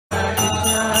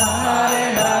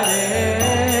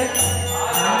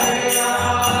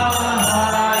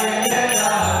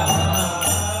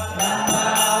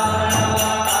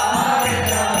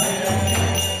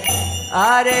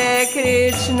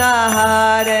Krishna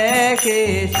Hare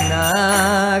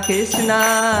Krishna Krishna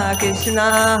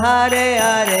Krishna Hare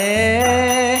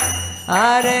Hare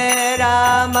Hare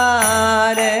Rama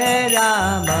Hare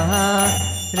Rama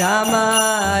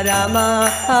Rama Rama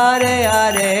Hare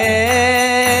Hare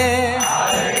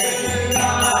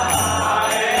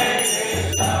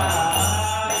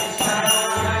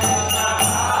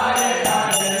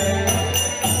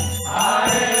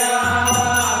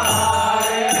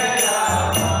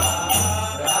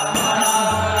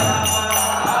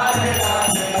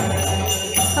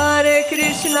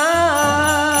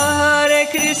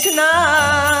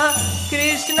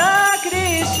Krishna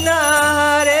Krishna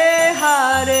Hare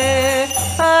Hare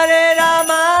Hare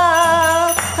Rama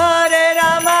Hare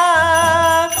Rama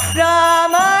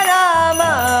Rama Rama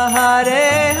Hare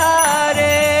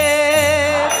Hare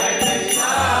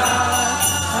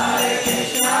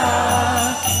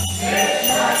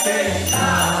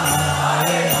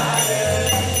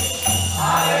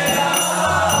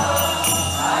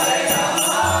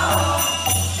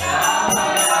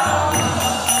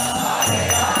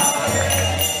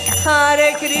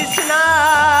Hare Krishna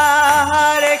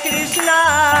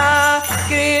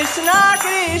Krishna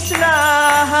Krishna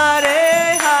Hare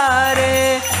Hare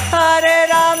Hare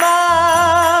Rama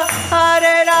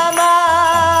Hare Rama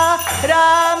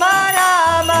Rama Rama Hare Krishna Krishna Krishna Hare Hare Hare Rama Rama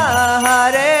Rama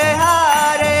Hare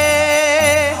Hare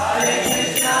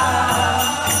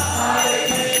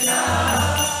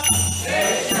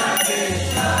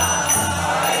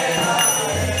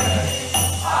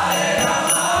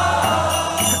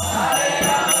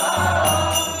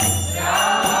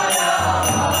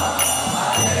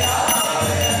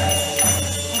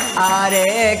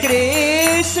Hare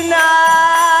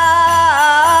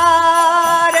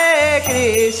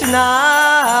Krishna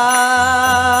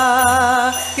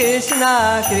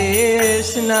Krishna Krishna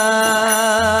Hare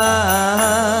Hare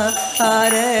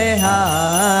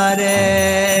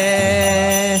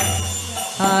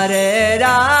Hare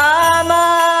Rama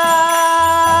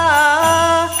Hare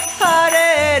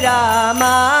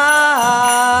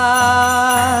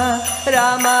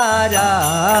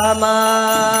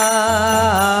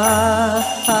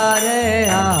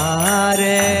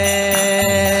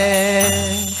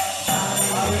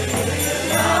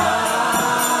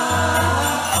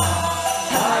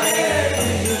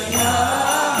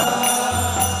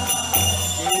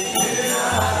Rama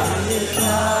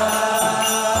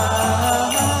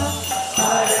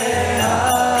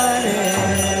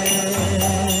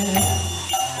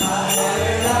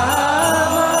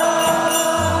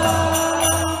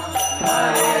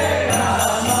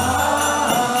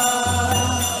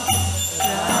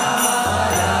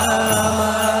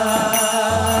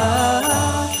Rama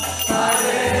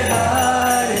Hare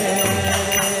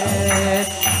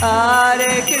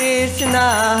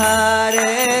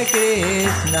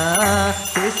Krishna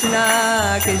Krishna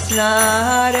Krishna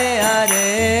Hare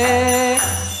Hare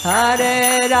Hare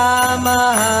Rama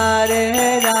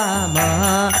Hare Rama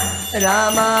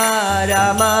Rama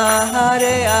Rama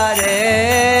Hare Hare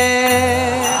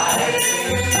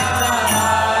Krishna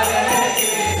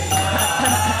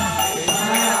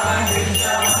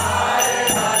Krishna Hare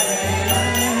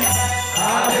Hare Hare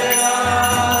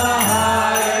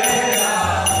Rama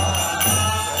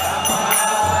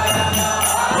Rama Rama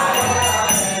Hare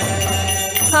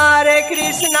Hare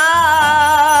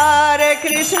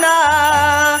Krishna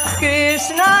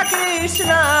Krishna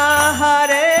Krishna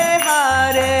Hare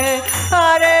Hare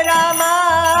Hare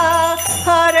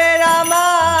Rama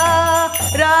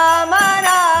Rama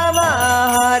Rama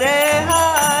Hare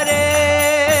Hare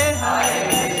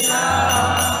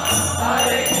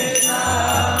Hare Krishna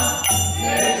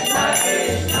Krishna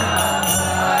Krishna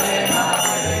Hare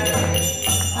Hare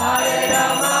Hare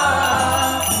Rama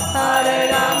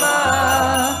Rama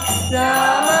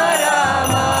Rama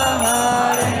Rama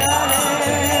Hare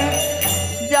Hare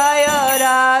Jaya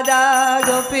Radha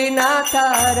Gopinatha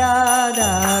Radha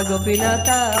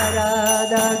Gopinatha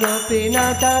Radha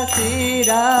Gopinatha Sri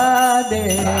Radhe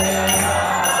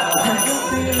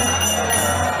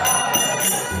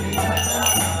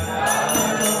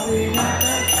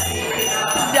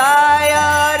Jaya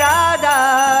Radha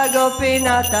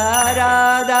Gopinatha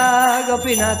Radha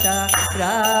Gopinatha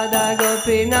Radha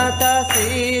Gopinatha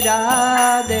Sri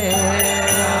Radhe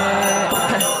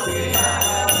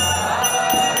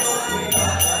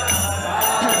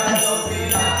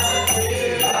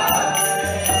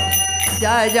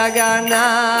Jaya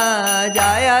Jagannath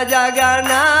Jaya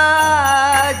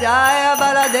Jagannath Jaya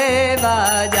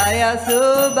Baladeva Jaya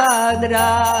Subhadra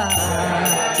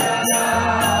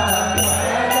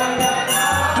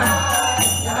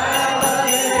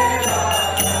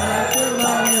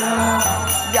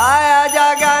Jaya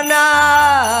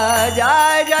Jagannath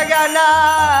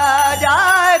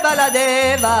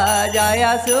Baladeva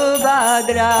Jaya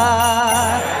Subhadra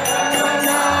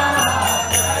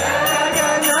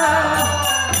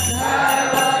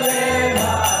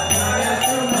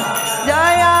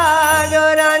Jaya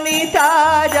Goranita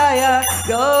Jaya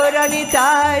Goranita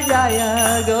Jaya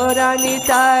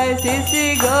Goranita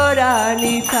Sisi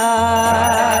Goranita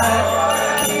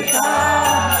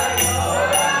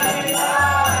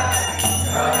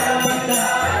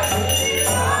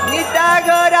Nita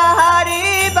Gora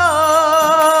Haribo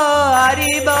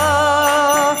Haribo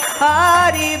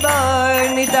Haribo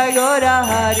Nita Gora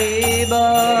Haribo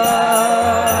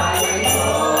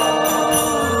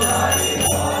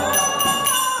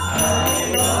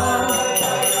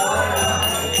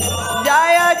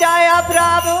Jaya Jaya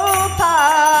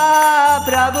Prabhupada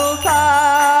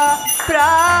Prabhupada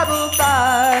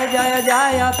Prabhupada Jaya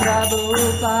Jaya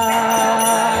Prabhupada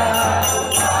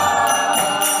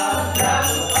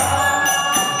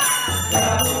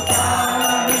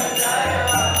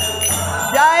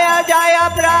Jaya Jaya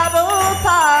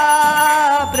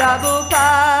Prabhupada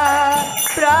Prabhupada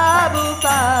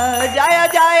Prabhupada Jaya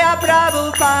Jaya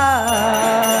Prabhupada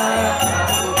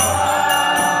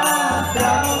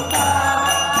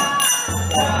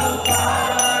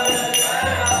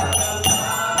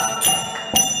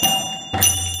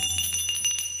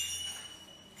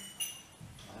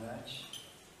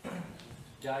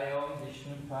Jayom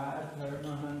Vishnupad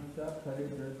Paramahansa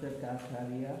Parivrata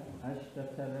Kacharya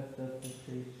Ashtasarasasa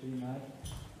Srimad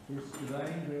His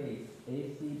Divine Grace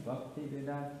A.C. BVV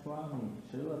Swami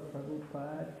Srila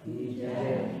Prabhupada Ki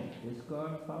Jai His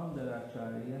God Founder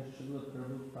Acharya Srila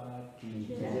Prabhupada Ki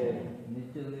Jai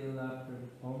Nitya Leela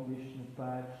Om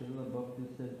Vishnupad Srila Bhakti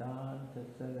Siddhanta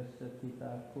Saraswati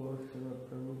Thakur Srila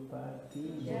Prabhupada Ki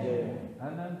Jai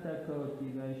Ananta Koti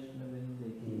Vaishnavinda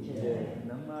Ki Jai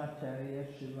Namacharya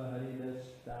Shiva Haridas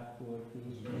Thakur Ki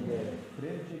Jai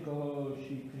Premchiko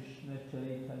Shri Krishna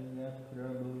Chaitanya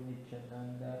Prabhu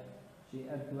Nityananda Shri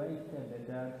Advaita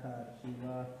Vedanta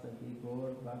Srivasadi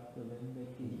Gaur Bhaktavinda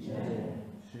Ki Jai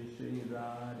Shri Shri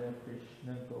Radha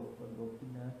Krishna Gopa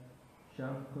Gopinath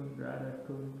Shamkund Radha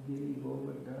Kund Giri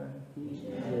Govardhan Ki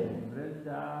Jai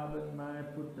Vrindavan Maya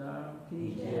Putram Ki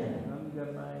Jai Ganga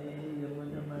Maya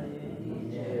Yamuna Maya Ki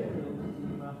Jai Tulsi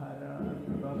Maharani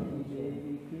Bhakti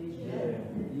Devi Ki Jai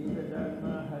Jiva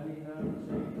Dharma Harinam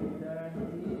Sankirtan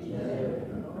Ki Jai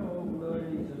All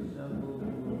glories of Sambhu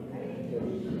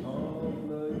All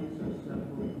glories of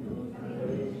Sambhu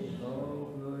All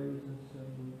glories of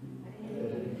Sambhu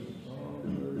All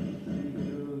glories Shri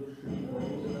Guru Shri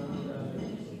Bholananda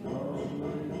All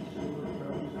glories Shri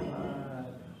Prabhupada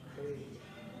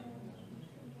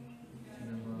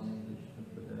Namo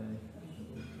Vishnupadaya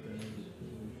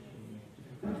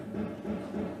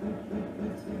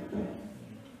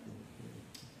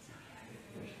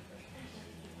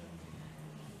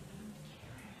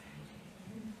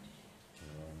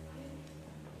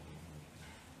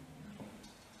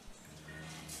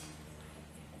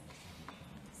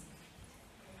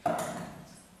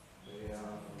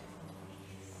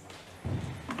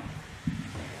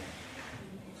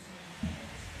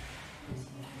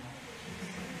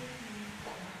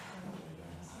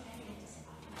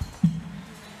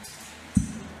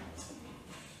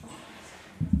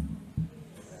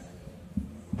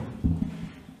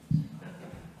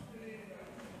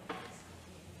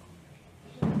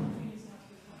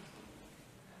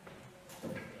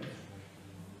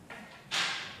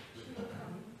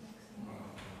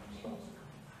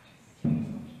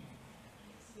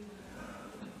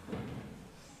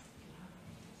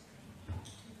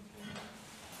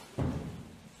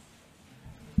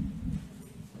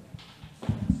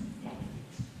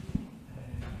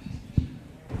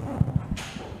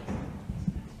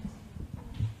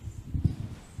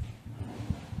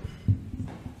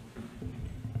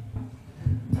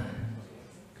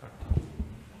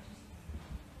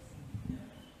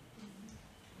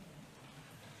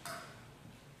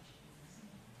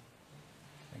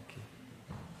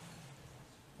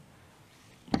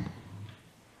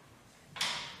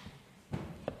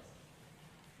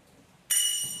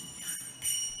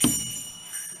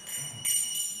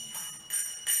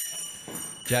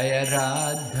Jaya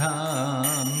Radha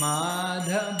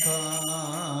Madhava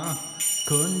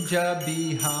Kunja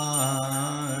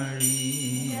Bihari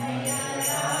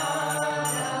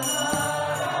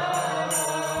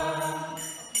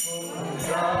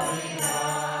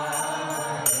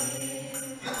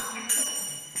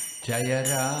Jaya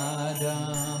Radha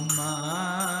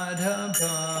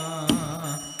Madhava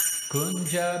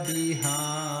Kunja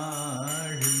Bihari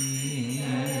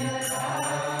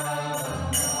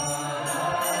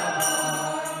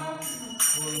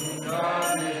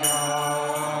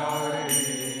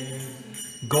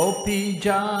Gopi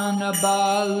Jana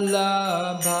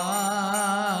Vallabha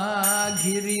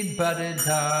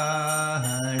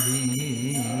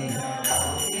Giridharidhari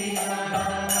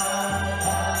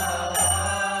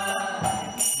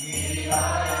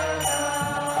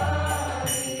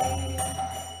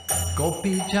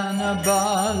Gopi Jana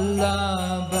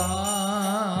Vallabha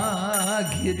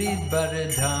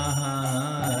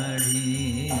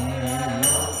Giridharidhari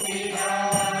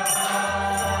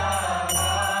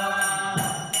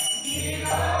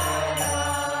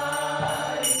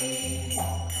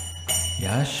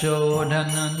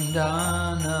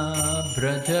Yashodanandana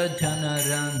Braja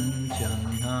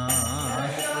Janaranjana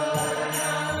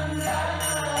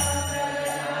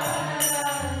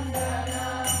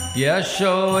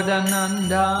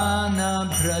Yashodanandana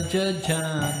Braja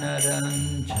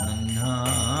Janaranjana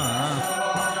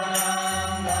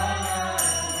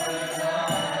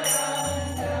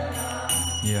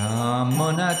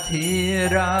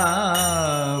Yamunatira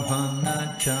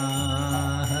Vanachari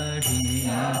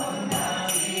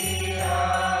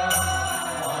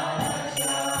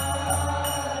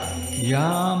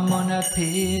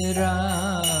Yamunatira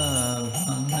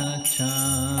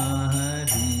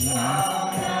Vanachari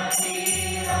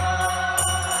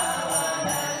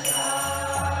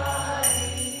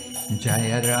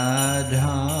Jaya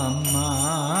Radha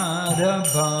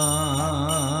Madhava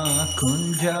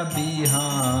Kunja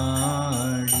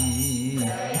Bihari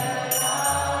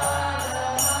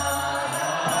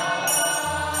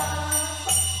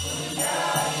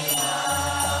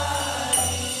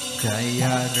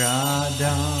Jaya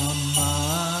Radha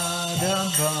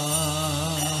Madhava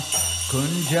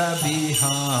Kunja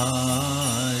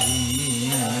Bihari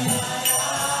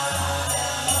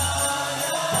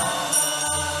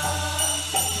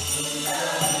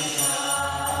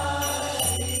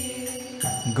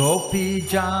Gopi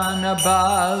Jana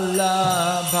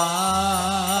Vallabha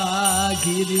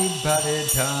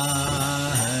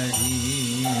Giridharidhari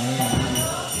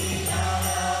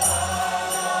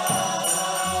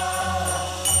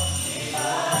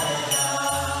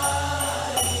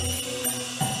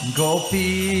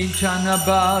Gopi Jana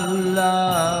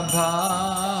Vallabha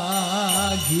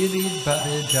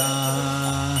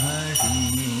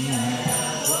Giridharidhari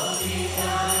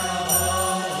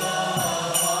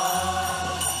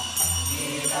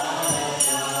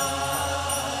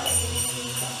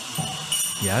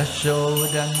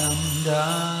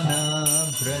Yashodanandana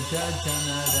Braja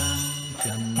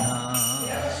Janaranjana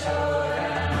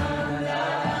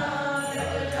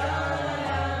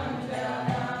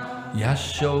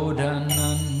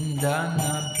Yashodanandana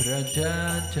Braja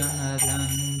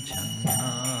Janaranjana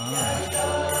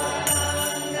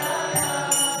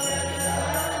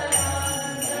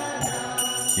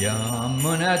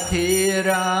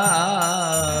Yamunatira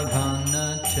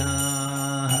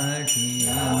Vanachari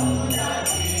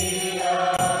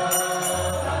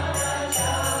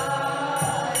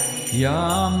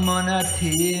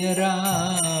Yamunatira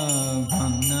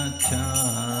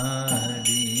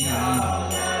Vanachari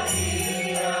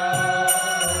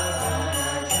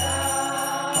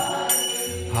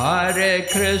Hare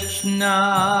Krishna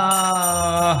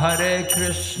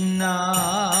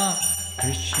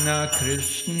Krishna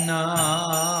Krishna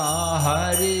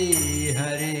Hare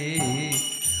Hare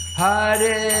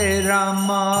Hare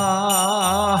Rama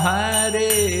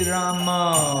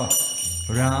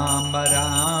Rama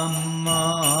Rama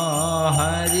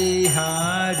Hare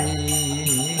Hare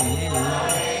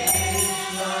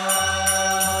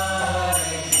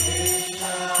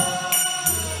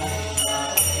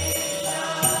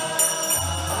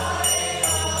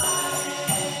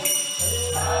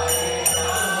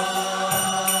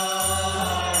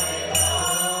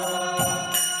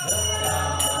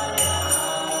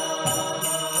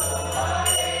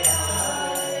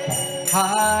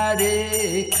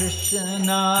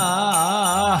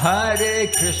Hare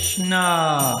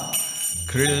Krishna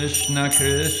Krishna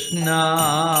Krishna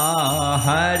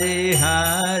Hare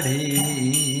Hare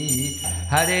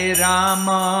Hare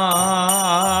Rama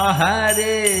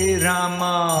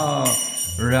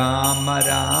Rama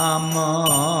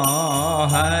Rama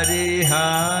Hare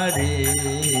Hare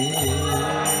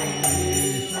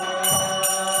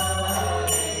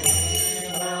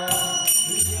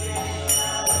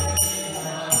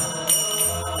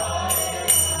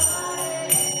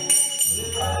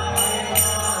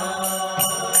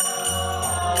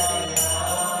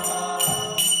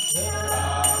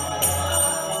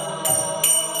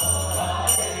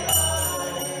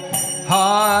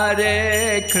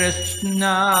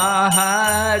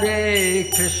Hare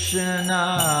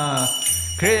Krishna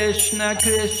Krishna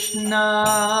Krishna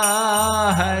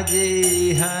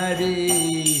Hare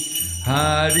Hare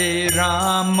Hare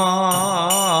Rama,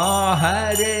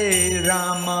 Hare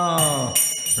Rama,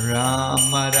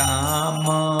 Rama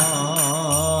Rama,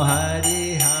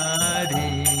 Hare Hare.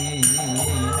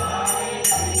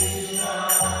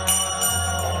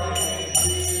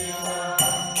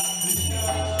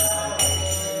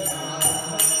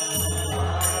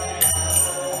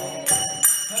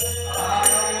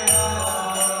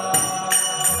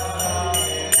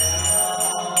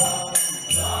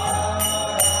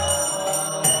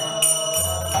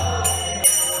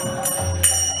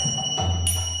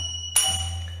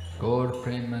 Gaur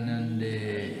Premanande.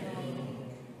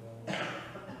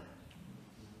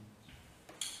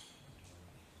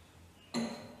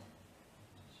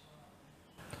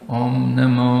 Om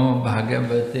Namo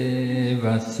Bhagavate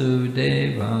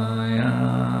Vasudevaya.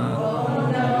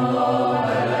 Om Namo Bhagavate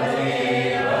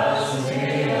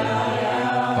Vasudevaya.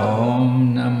 Om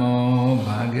Namo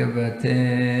Bhagavate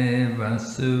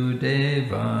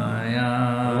Vasudevaya.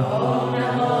 Om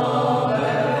Namo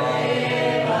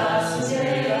Bhagavate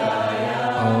Vasudevaya.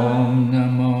 Om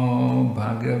Namo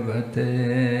Bhagavate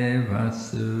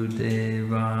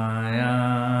Vasudevaya.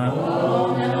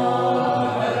 Om Namo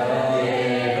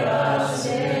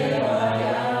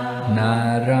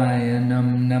Narayanam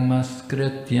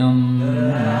Namaskrityam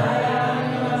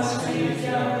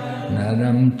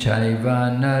Naram Chaiva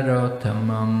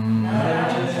Narottamam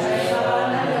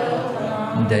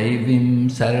Devim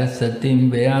Sarasatim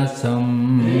Vyasam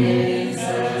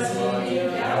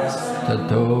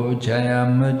Tato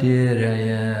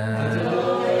Jayamudiraya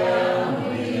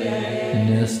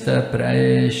Nista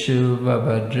Praeshu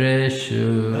Vabhadreshu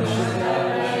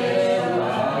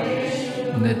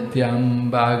Nityam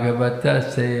Bhagavata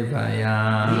Sevaya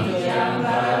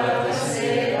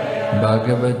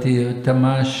Bhagavati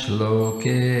Uttama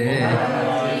Shloke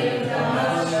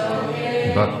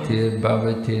Bhakti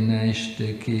Bhavati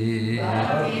Naishtaki.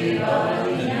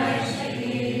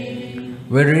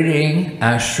 We're reading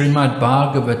Srimad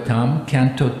Bhagavatam,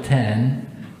 Canto 10,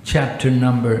 chapter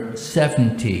number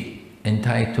 70,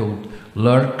 entitled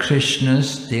Lord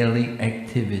Krishna's Daily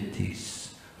Activities.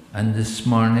 And this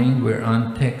morning we're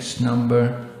on text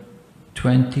number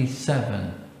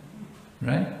 27,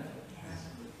 right?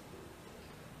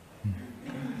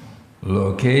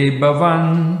 Loke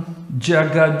bhavan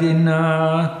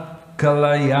jagadina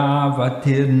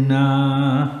kalayavatirna.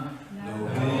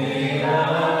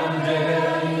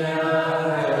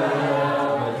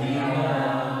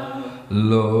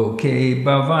 Loke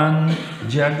bhavan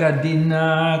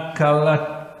jagadina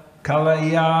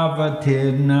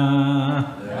kalayavatirna.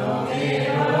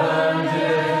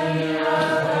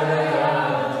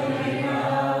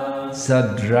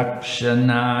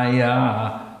 Sadrakshanaya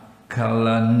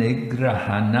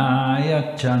kalanigrahanaya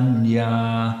chanya.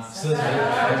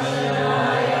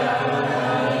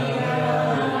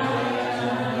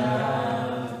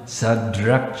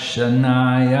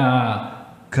 Sadrakshanaya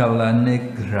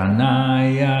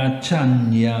kalanigrahanaya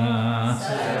chanya.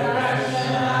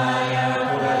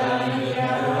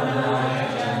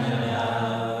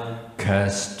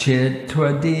 Kaschit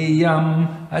twadiyam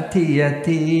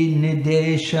atiyati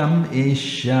nidesham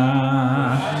isha.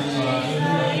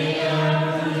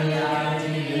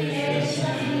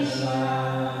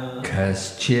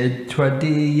 Kaschit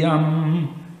twadiyam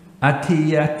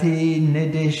atiyati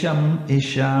nidesham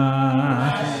isha.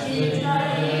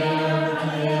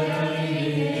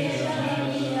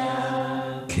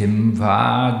 Kim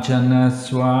vajana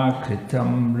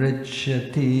swakritam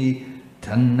richati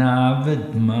Tanna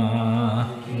vidma.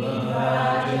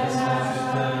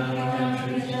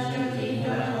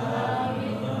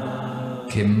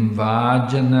 Kim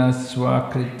vajana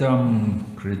swakritam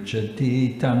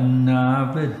krichati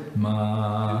tanna vidma.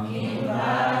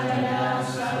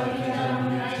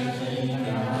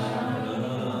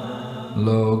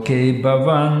 Loke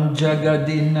bhavan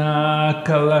jagadina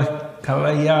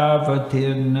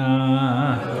kalayavatirna.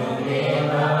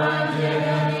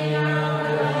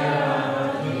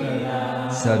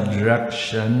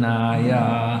 Sadrakshanaya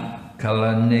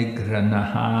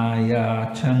kalanigranahaya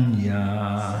chanya.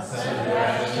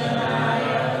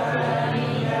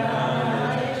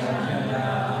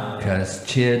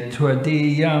 Kaschit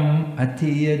twadiyam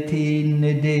atiyati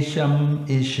nidesham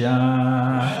isha.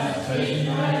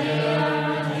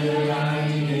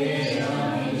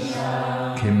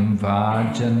 Kim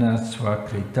vajana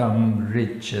swakritam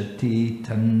richati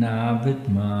tanna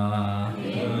vidma.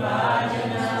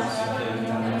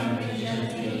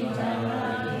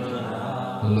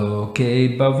 Loke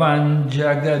bhavan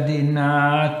jagadina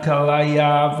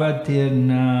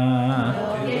kalayavatirna.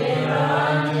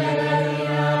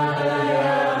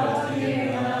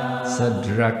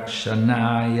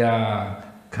 Sadrakshanaya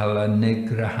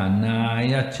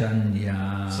Kalanigrahanaya Chanya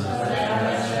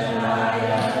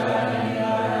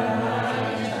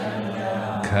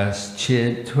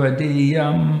Kaschit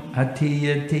Twadiyam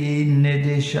Atiyati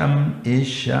Nidisham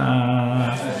Isha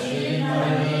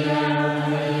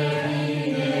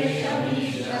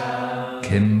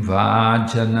Kim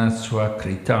Vajana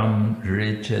Swakritam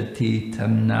Richati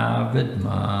Tanna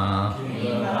Vidma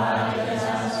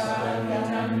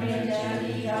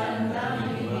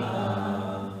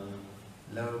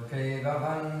Loke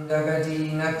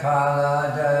Bhavandagadina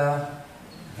Kalada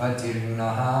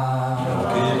Vatirnaha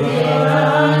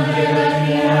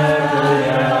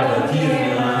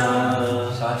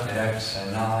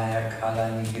Satrakshanaya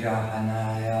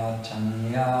Kalanigrahanaya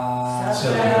Chanya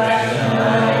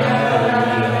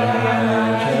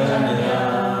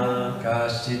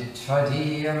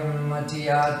Kaschittvadiyam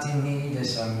Matiyati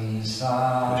Nidasamisa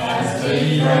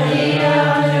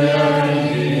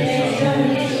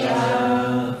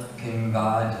Kim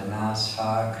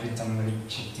Vajanasva Kritam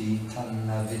Richati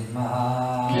Tanna Vidmaha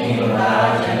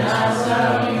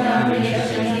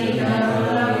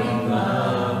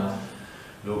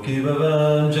Loke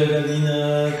Bhavan Jagadina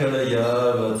Kalaya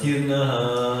Vatirnaha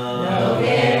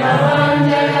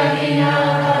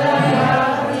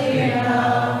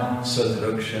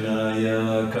Satrakshanaya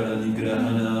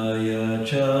Kalanigrahanaya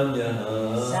Chanyaha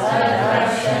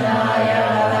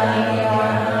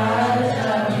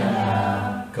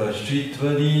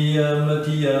Kaschittvadiya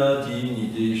Matiyati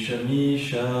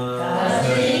Nideshamisha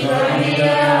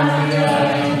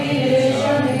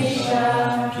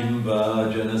Kim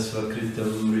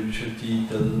Vajanasvakritam Richati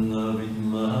Tanna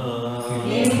Vidmaha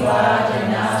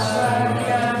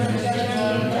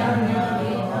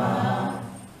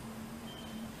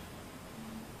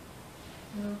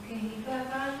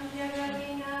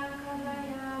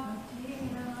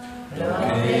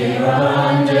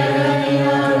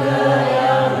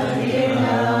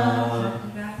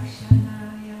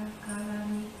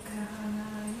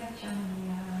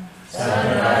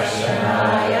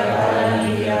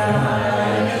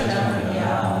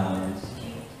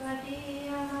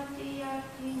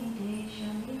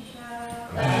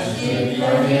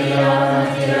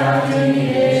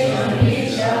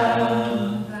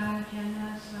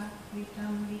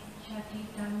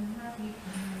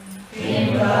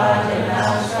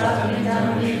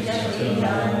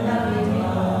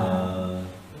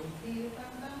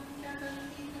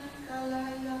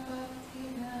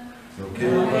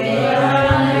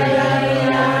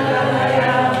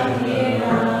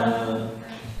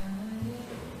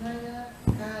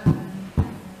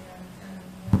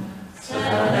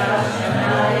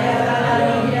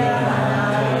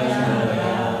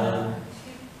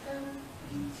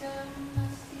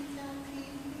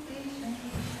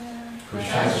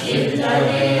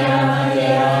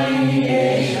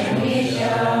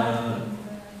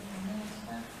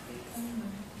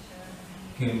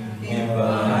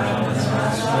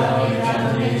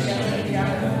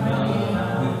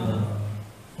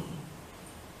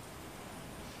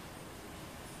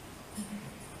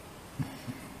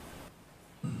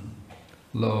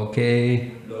Loke,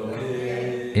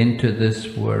 into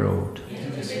this world.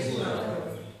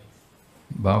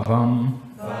 Bhavam,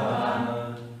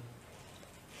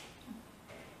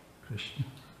 Krishna,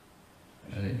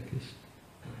 Hare Krishna.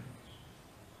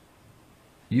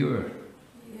 You're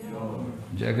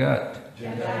Jagat,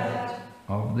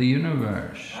 of the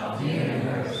universe.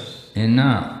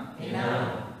 Ina,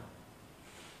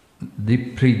 the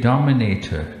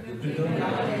predominator.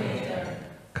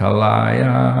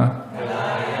 Kalaya,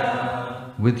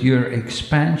 with your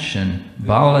expansion,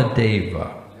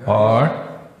 Baladeva, or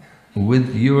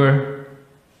with your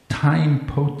time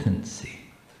potency.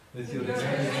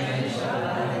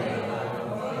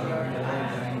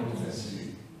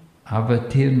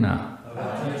 Avatirna,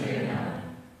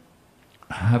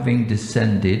 having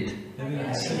descended,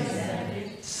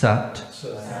 Sat,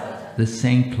 the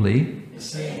saintly,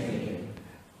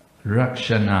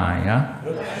 Rakshanaya,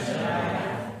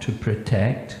 to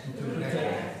protect,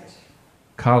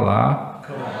 Kala,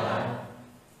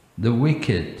 the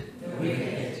wicked,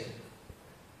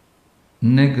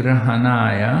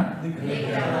 Nigrahanaya,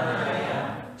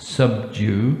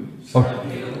 subdue, or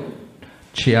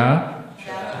Chya,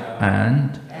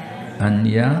 and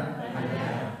Anya,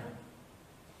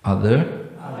 other,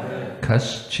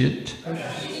 Kaschit,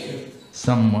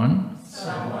 someone,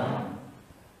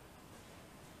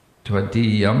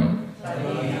 Twadiyam,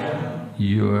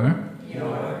 your,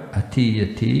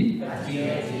 Atiyati,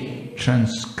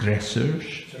 transgressors,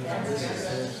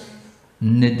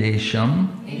 Nidesham,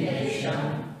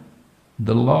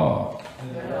 the law.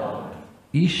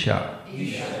 Isha,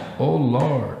 O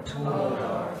Lord.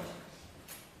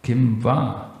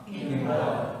 Kimva,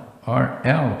 or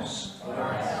else.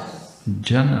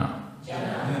 Jana,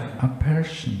 a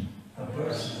person.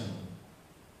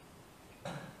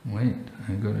 Wait,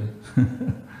 I got it.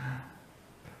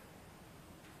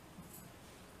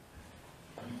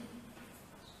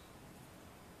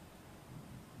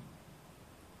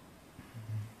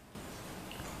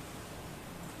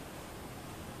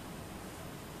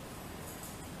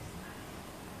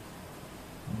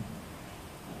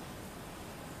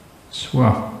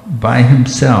 Swa, by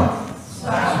himself.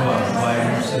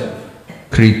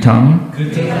 Kritam,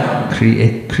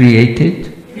 created.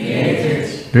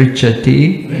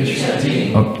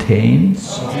 Richati,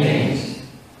 obtains.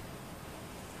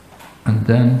 And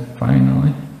then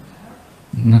finally,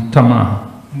 Natama.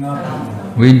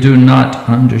 We do not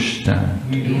understand.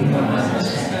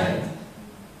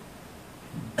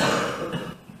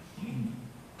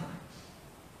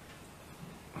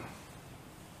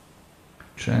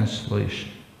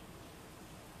 Translation.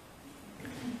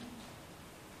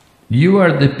 You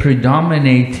are the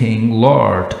predominating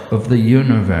Lord of the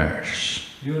universe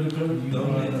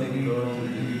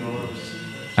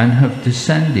and have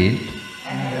descended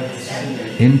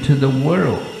into the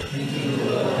world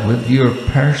with your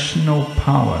personal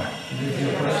power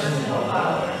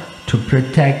to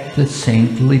protect the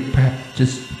saintly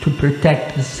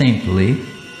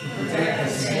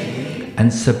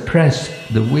and suppress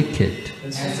the wicked.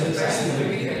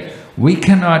 We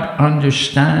cannot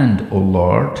understand, O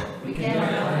Lord,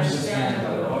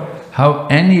 how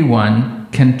anyone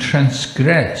can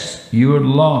transgress your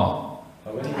law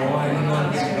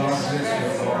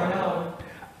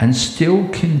and still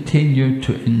continue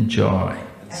to enjoy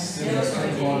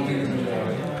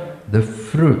the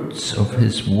fruits of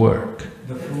his work.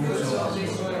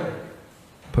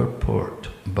 Purport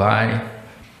by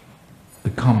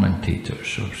the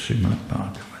commentators of Srimad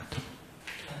Bhagavatam.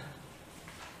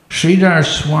 Sridhar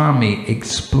Swami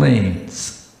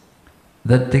explains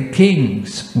that the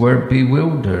kings were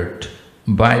bewildered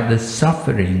by the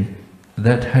suffering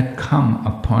that had come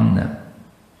upon them.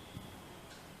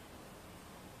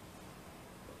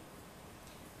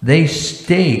 They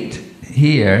state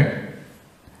here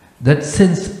that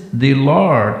since the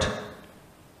Lord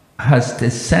has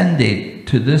descended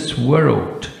to this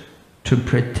world to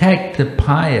protect the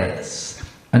pious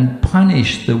and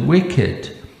punish the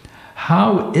wicked,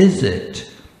 how is it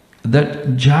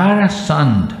that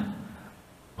Jarasandha,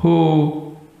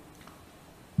 who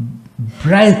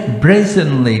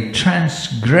brazenly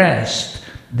transgressed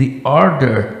the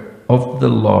order of the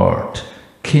Lord,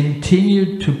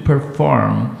 continued to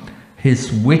perform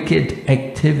his wicked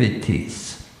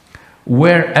activities,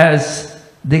 whereas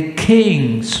the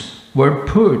kings were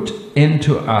put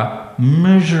into a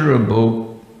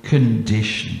miserable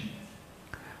condition?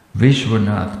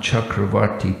 Vishwanath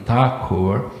Chakravarti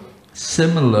Thakur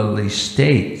similarly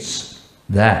states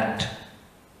that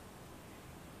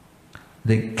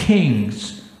the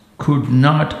kings could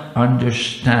not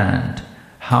understand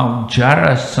how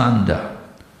Jarasandha,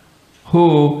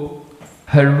 who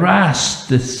harassed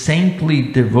the saintly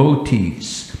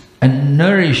devotees and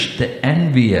nourished the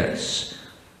envious,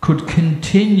 could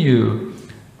continue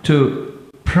to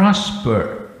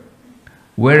prosper,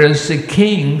 whereas the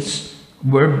kings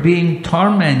were being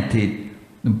tormented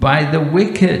by the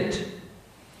wicked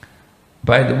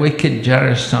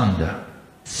Jarasandha.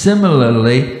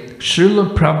 Similarly,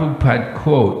 Srila Prabhupada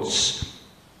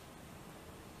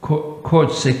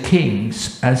quotes the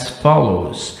kings as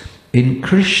follows in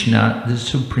Krishna, the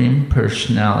Supreme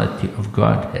Personality of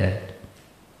Godhead.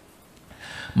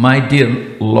 My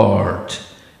dear Lord,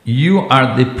 you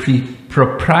are the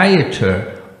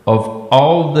proprietor of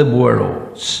all the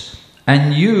worlds,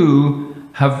 and you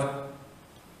have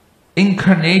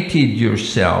incarnated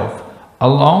yourself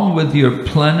along with your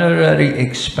plenary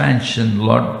expansion,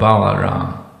 Lord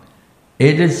Balaram.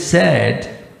 It is said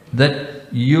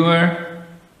that your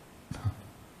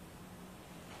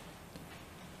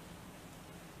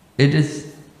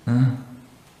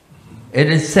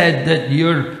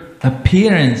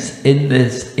appearance in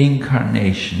this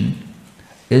incarnation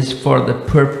is for the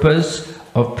purpose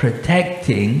of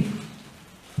protecting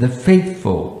the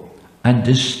faithful and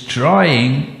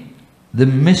destroying the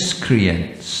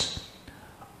miscreants.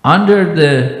 Under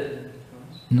the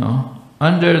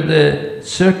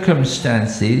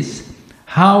circumstances,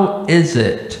 how is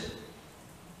it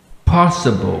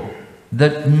possible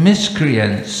that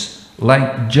miscreants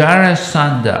like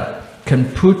Jarasandha can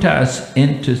put us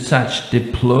into such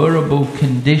deplorable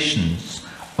conditions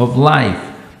of life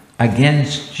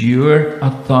against your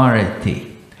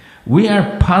authority. We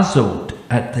are puzzled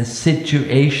at the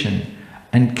situation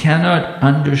and cannot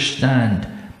understand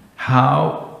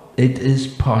how it is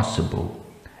possible.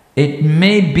 It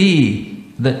may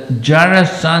be that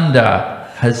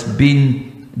Jarasandha has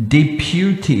been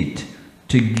deputed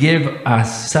to give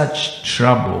us such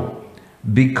trouble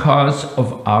because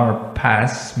of our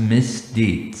past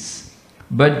misdeeds.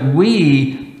 But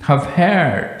we have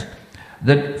heard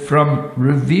that from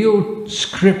revealed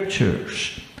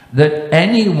scriptures that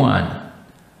anyone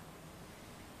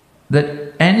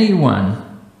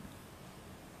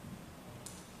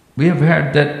we have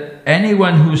heard that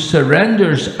anyone who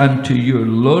surrenders unto your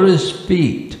lotus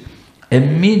feet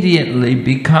immediately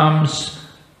becomes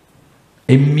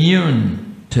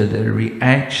immune to the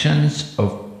reactions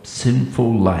of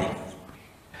sinful life.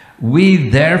 We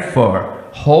therefore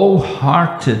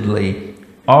wholeheartedly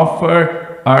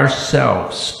offer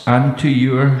ourselves unto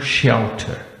your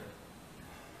shelter,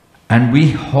 and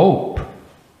we hope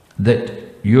that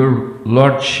your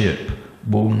Lordship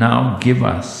will now give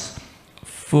us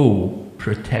full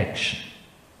protection.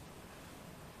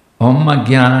 Om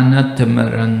Jnana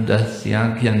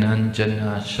Timirandasya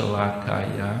Jnananjana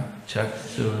Shalakaya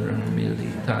Chaksuran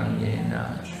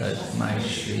Militanyena Tasmai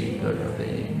Shri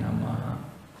Gurave Namaha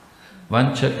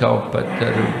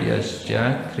Vanchakalpatarubhyascha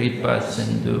Kripa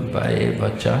Sindhu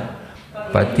Bhaevacha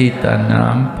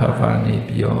Patitanam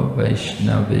Pavanibhyo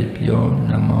Vaishnavibhyo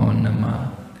Namo Namah.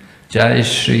 Jai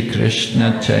Shri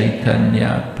Krishna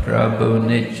Chaitanya Prabhu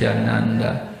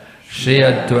Nityananda Shri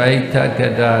Advaita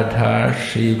Gadadhar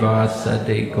Shri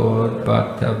Vasadi Gaur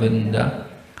Bhaktavinda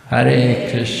Hare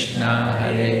Krishna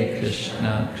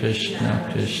Krishna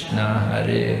Krishna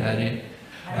Hare Hare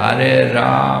Hare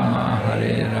Rama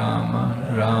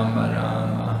Rama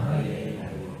Rama Hare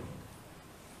Hare.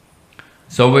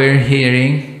 So we're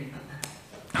hearing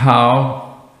how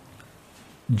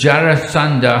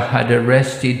Jarasandha had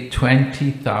arrested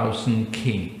 20,000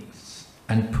 kings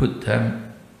and put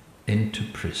them into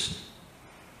prison.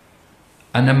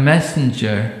 And a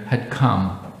messenger had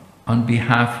come on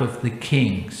behalf of the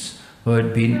kings who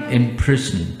had been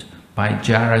imprisoned by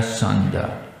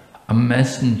Jarasandha. A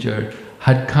messenger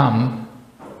had come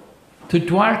to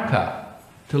Dwarka,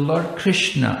 to Lord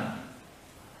Krishna,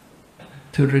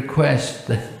 to request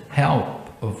the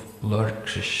help of Lord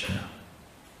Krishna.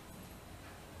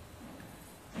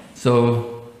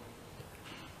 So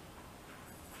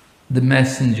the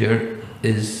messenger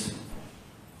is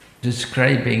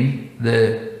describing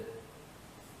the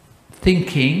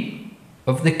thinking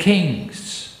of the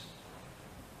kings.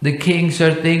 The kings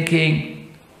are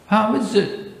thinking, how is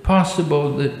it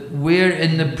possible that we're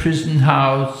in the prison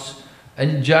house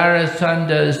and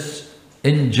Jarasandha's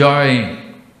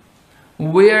enjoying?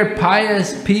 We're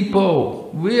pious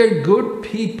people, we're good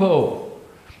people.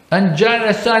 And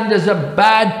Jarasandha's a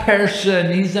bad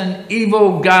person, he's an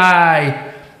evil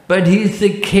guy, but he's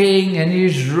the king and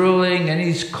he's ruling and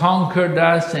he's conquered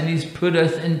us and he's put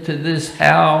us into this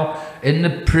hell in the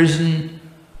prison.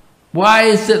 Why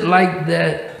is it like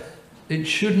that? It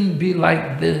shouldn't be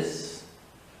like this.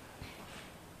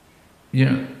 You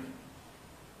know,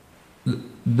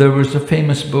 there was a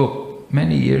famous book,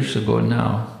 many years ago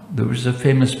now, there was a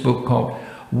famous book called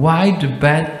Why Do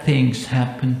Bad Things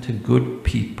Happen to Good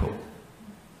People?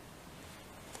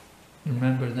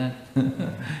 Remember that?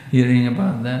 Hearing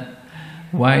about that?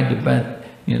 Why do bad,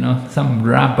 you know, some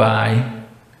rabbi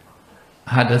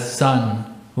had a son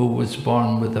who was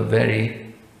born with a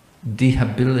very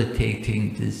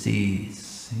debilitating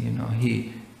disease. You know,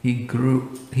 he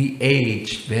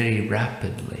aged very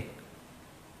rapidly.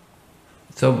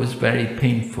 So it was very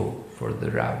painful for the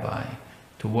rabbi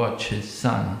to watch his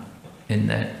son in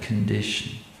that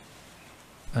condition.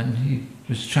 And he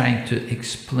was trying to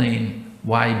explain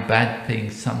why bad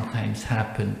things sometimes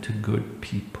happen to good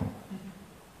people.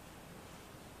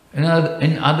 In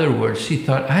other words, he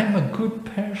thought, I'm a good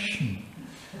person.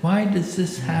 Why does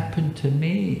this happen to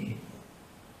me?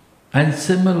 And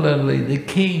similarly, the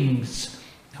kings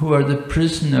who are the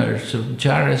prisoners of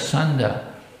Jarasandha,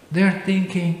 they're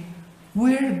thinking,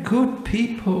 we're good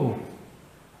people.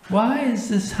 Why is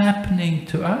this happening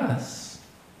to us?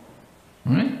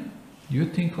 Right? You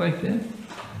think like that?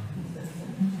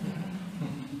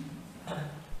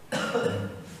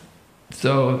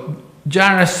 So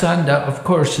Jarasandha, of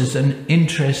course, is an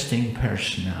interesting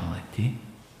personality.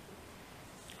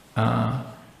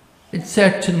 It's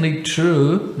certainly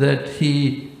true that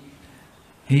he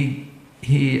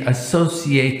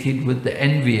associated with the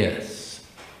envious.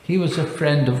 He was a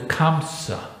friend of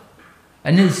Kamsa,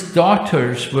 and his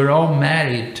daughters were all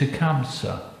married to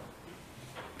Kamsa.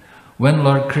 when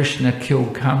Lord Krishna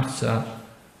killed Kamsa,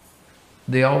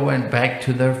 they all went back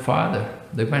to their father.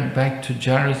 They went back to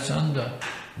Jarasandha.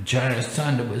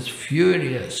 Jarasandha was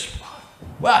furious.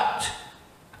 What?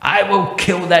 I will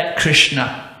kill that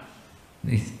Krishna.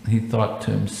 He thought to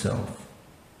himself.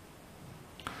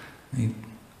 And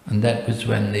that was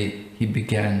when he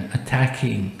began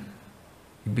attacking.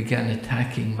 He began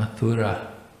attacking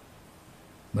Mathura.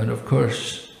 But of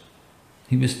course,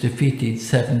 he was defeated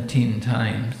 17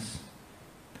 times.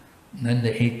 And then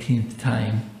the 18th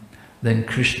time, then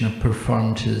Krishna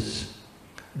performed his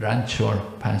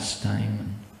Ranchor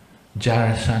pastime. And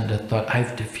Jarasandha thought,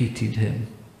 I've defeated him.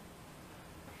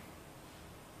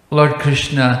 Lord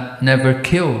Krishna never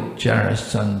killed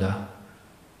Jarasandha.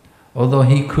 Although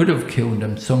he could have killed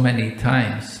him so many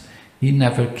times, he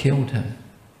never killed him.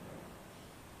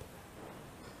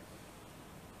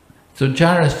 So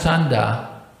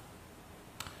Jarasandha,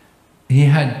 he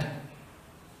had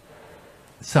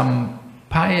some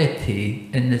piety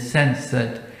in the sense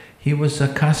that he was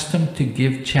accustomed to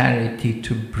give charity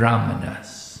to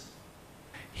Brahmanas.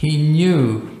 He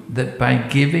knew that by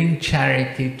giving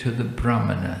charity to the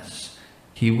Brahmanas,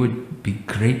 he would be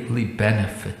greatly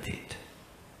benefited.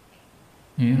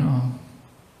 You know,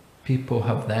 people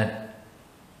have that,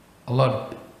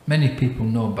 many people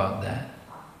know about that.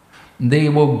 They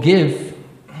will give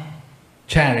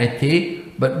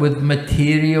charity, but with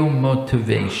material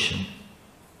motivation.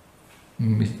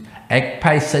 Ek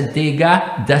paisa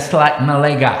dega, 10 lakh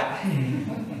milega.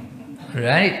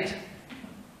 Right?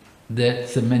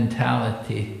 That's the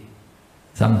mentality.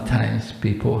 Sometimes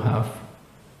people have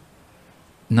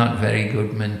not very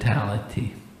good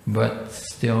mentality, but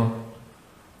still,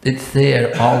 it's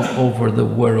there all over the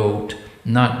world,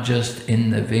 not just in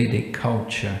the Vedic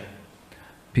culture.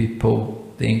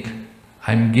 People think,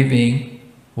 I'm giving,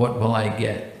 what will I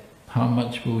get? How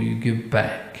much will you give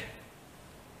back?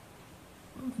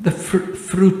 The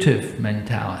fruitive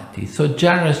mentality. So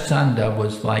Jarasandha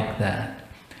was like that.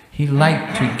 He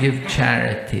liked to give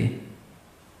charity,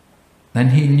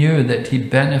 and he knew that he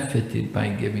benefited by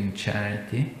giving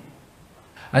charity.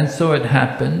 And so it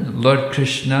happened, Lord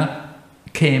Krishna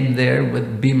came there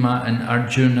with Bhima and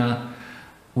Arjuna.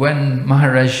 When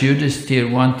Maharaj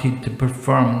Yudhisthira wanted to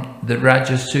perform the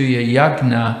Rajasuya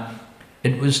Yagna,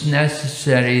 it was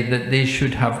necessary that they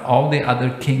should have all the other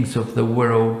kings of the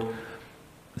world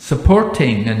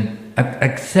supporting and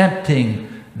accepting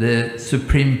the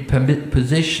supreme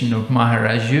position of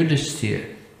Maharaj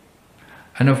Yudhisthira.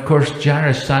 And of course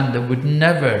Jarasandha would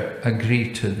never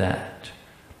agree to that,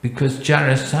 because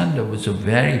Jarasandha was a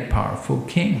very powerful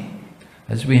king.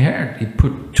 As we heard, he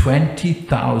put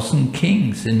 20,000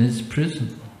 kings in his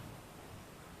prison.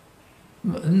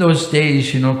 In those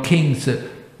days, you know, kings,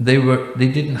 they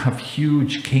didn't have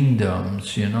huge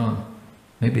kingdoms, you know.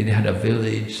 Maybe they had a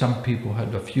village, some people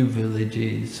had a few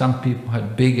villages, some people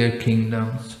had bigger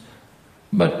kingdoms.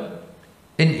 But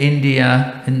in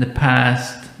India, in the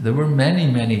past, there were many,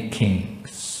 many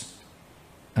kings.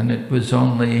 And it was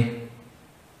only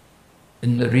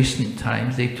in the recent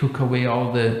times they took away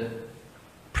all the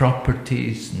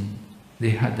properties, and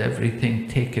they had everything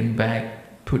taken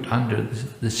back, put under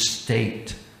the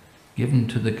state, given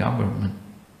to the government.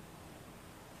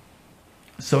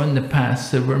 So in the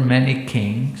past there were many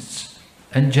kings,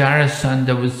 and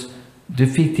Jarasandha was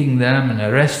defeating them and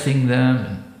arresting them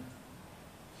and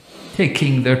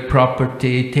taking their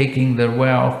property, taking their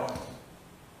wealth.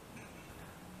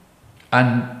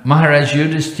 And Maharaj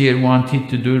Yudhisthira wanted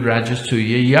to do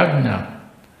Rajasuya Yagna.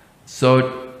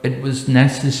 So it was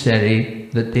necessary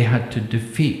that they had to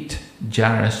defeat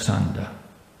Jarasandha.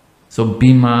 So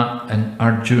Bhima and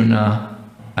Arjuna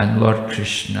and Lord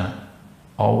Krishna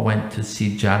all went to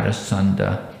see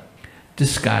Jarasandha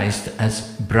disguised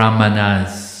as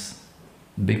Brahmanas,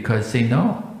 because they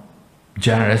know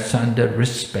Jarasandha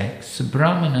respects the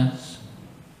Brahmanas.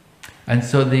 And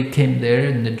so they came there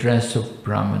in the dress of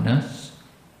Brahmanas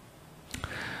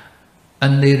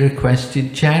and they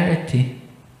requested charity.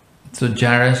 So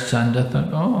Jarasandha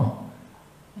thought,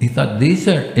 he thought, these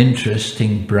are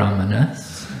interesting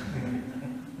Brahmanas.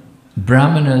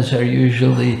 Brahmanas are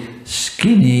usually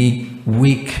skinny,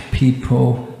 weak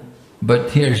people,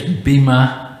 but here's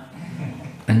Bhima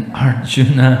and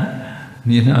Arjuna,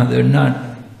 you know, they're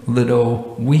not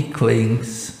little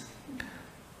weaklings.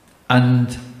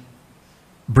 And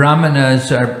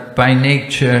Brahmanas are by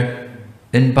nature,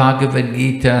 in Bhagavad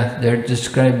Gita, they're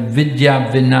described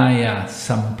Vidya Vinaya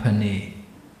Sampani.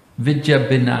 Vidya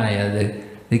Vinaya,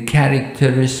 the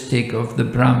characteristic of the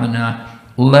Brahmana,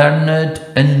 learned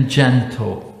and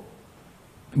gentle.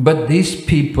 But these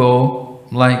people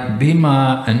like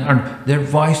Bhima and Arjuna, their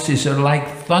voices are like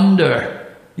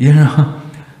thunder, you know,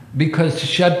 because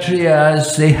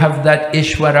Kshatriyas, they have that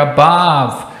Ishvara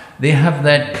Bhav, they have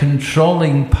that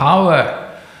controlling power.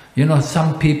 You know,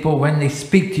 some people, when they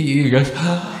speak to you, you just,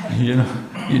 you know,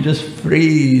 you just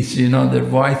freeze, you know, their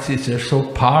voices are so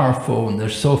powerful and they're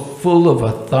so full of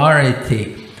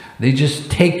authority. They just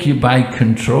take you by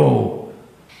control.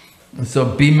 So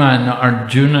Bhima and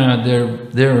Arjuna,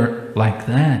 they're like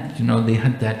that, you know, they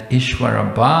had that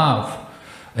Ishvara Bhav.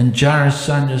 And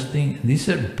Jarasandra's thinking, these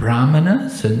are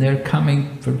Brahmanas and they're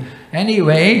coming from...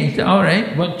 Anyway, he said, all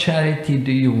right, what charity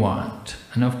do you want?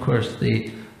 And of course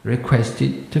they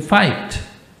requested to fight.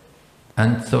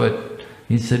 And so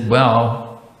he said,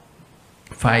 well,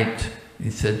 fight. He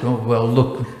said, oh, well,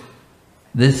 look,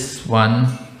 this one,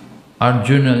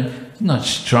 Arjuna, is not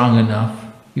strong enough.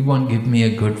 He won't give me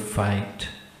a good fight.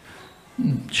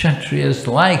 Kshatriyas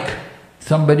like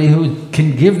somebody who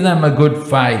can give them a good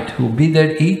fight, who will be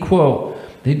their equal.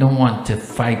 They don't want to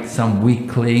fight some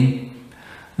weakling.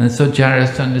 And so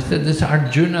Jarasandha said, this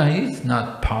Arjuna, he's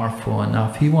not powerful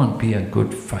enough. He won't be a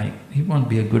good fight. He won't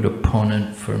be a good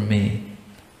opponent for me.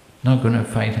 Not going to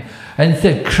fight him. And he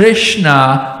said,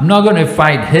 Krishna, I'm not going to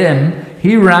fight him.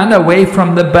 He ran away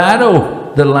from the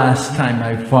battle the last time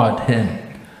I fought him.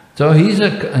 So he's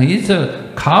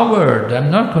a coward. I'm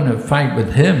not going to fight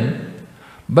with him.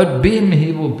 But Bhim,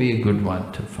 he will be a good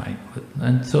one to fight with.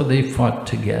 And so they fought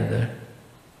together.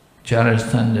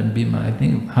 Jarasandha and Bhima, I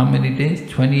think, how many days?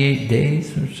 28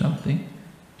 days or something?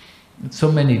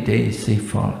 So many days they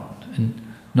fought. And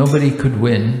nobody could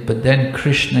win, but then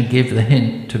Krishna gave the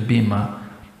hint to Bhima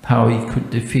how he could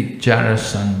defeat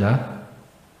Jarasandha.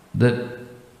 That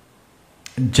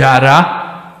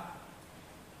Jara,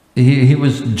 he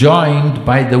was joined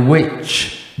by the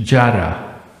witch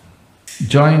Jara.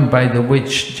 Joined by the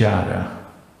witch Jara.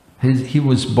 He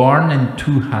was born in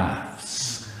two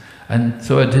halves. And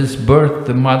so at his birth,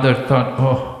 the mother thought,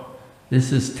 oh,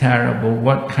 this is terrible.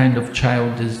 What kind of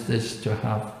child is this to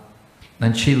have?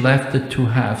 And she left the two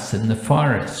halves in the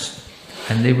forest.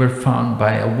 And they were found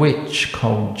by a witch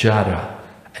called Jara.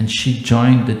 And she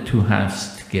joined the two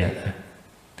halves together.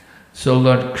 So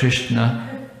Lord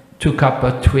Krishna took up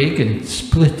a twig and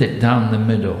split it down the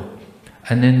middle.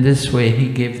 And in this way, he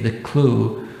gave the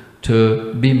clue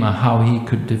to Bhima how he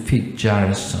could defeat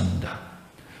Jarasandha.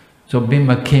 So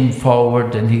Bhima came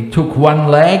forward and he took one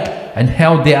leg and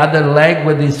held the other leg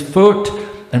with his foot.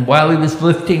 And while he was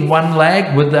lifting one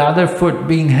leg with the other foot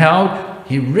being held,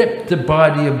 he ripped the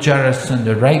body of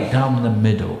Jarasandha right down the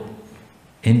middle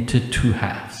into two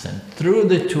halves and through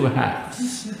the two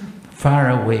halves, far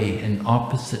away in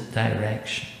opposite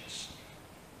directions.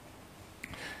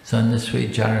 So in this way,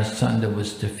 Jarasandha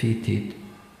was defeated,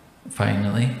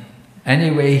 finally.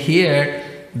 Anyway, here,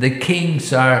 the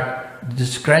kings are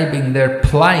describing their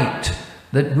plight,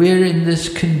 that we're in this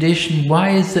condition. Why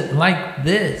is it like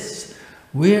this?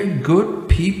 We're good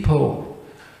people.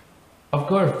 Of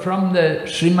course, from the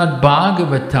Srimad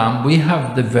Bhagavatam, we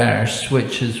have the verse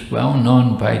which is well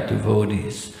known by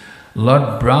devotees.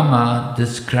 Lord Brahma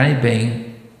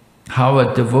describing how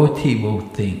a devotee will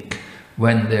think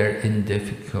when they're in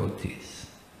difficulties.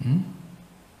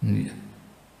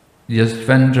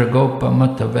 Yasvendra Gopa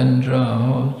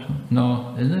Matavendra,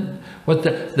 no, isn't it? What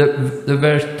the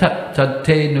verse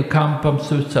Tate Nukampam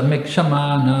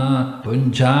Susamikshamana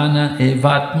Punjana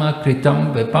Evatma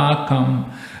Kritam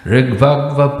Vipakam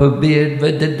Rigvagva Pabir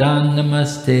Vedadan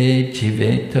Namaste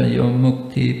Jiveta Yo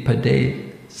Mukti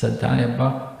Pade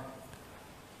Sadayabak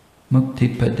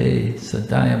Mukti Pade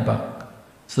Sadayabak.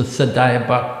 So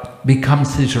Sadayabak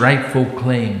becomes his rightful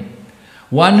claim.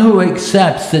 One who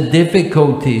accepts the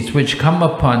difficulties which come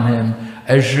upon him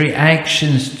as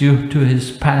reactions due to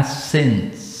his past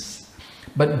sins,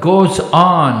 but goes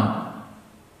on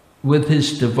with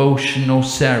his devotional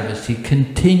service. He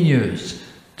continues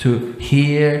to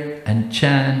hear and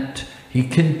chant. He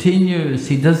continues,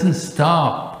 he doesn't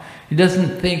stop. He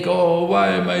doesn't think, oh, why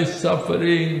am I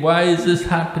suffering? Why is this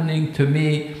happening to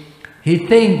me? He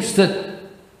thinks that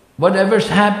whatever's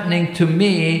happening to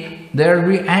me, they're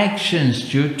reactions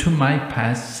due to my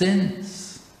past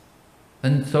sins.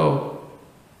 And so,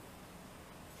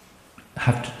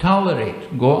 have to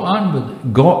tolerate, go on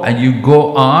with it. And you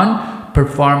go on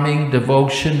performing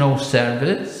devotional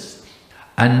service,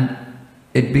 and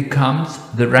it becomes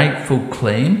the rightful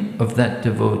claim of that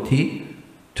devotee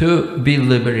to be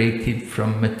liberated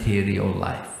from material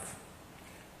life.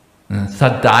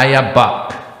 Sadaya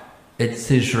Bhak, it's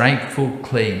his rightful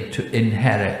claim to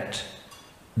inherit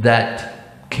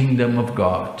that kingdom of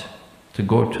God, to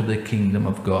go to the kingdom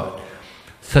of God.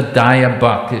 Sadaya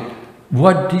Bhak,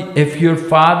 if your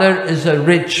father is a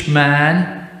rich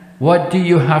man, what do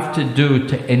you have to do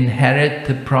to inherit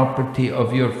the property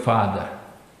of your father?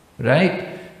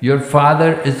 Right? Your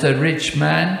father is a rich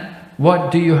man.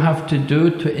 What do you have to do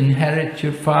to inherit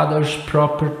your father's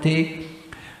property?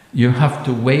 You have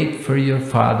to wait for your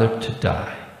father to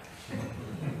die.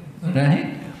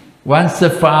 Right? Once the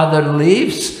father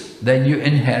leaves, then you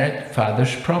inherit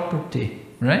father's property.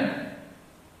 Right?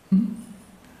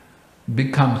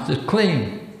 Becomes the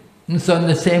claim. And so in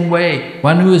the same way,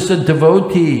 one who is a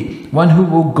devotee, one who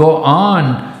will go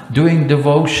on doing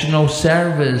devotional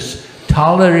service,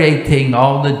 tolerating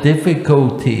all the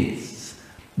difficulties,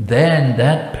 then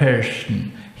that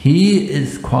person, he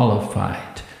is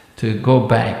qualified to go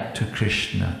back to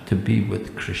Krishna, to be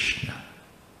with Krishna.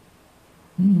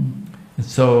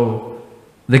 So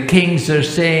the kings are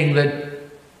saying that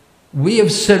we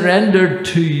have surrendered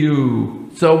to you.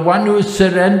 So one who is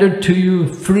surrendered to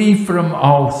you, free from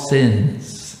all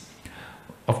sins.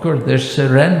 Of course, their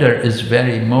surrender is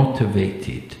very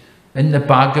motivated. In the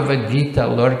Bhagavad Gita,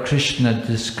 Lord Krishna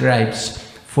describes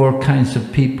 4 kinds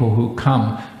of people who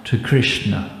come to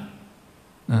Krishna.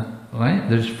 Right?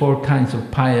 There's 4 kinds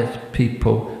of pious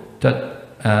people that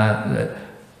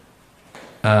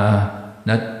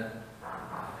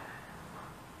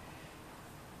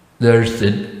there's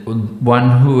the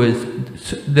one who is,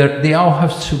 they all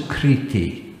have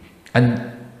sukriti,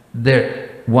 and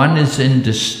one is in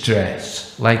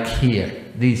distress, like here,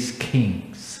 these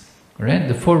kings. Right?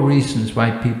 The 4 reasons why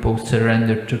people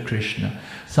surrender to Krishna.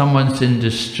 Someone's in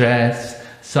distress,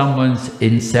 someone's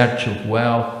in search of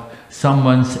wealth,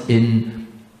 someone's in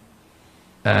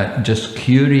just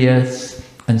curious,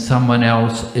 and someone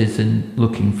else is in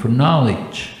looking for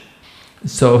knowledge.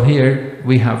 So here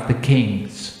we have the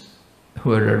kings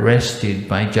who are arrested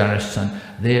by Jarasandha.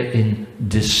 They're in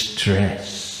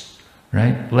distress,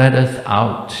 right? Let us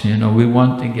out, you know, we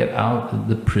want to get out of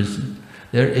the prison.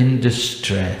 They're in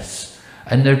distress.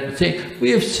 And they're saying,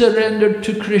 we have surrendered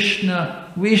to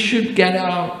Krishna, we should get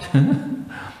out.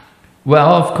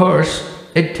 Well, of course,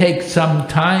 it takes some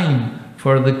time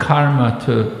for the karma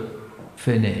to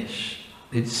finish.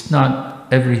 It's not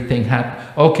everything happen.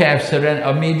 Okay, I've surrendered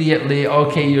immediately,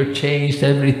 okay, you're changed,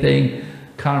 everything.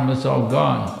 Karma's all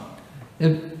gone.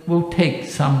 It will take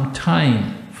some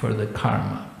time for the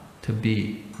karma to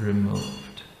be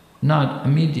removed, not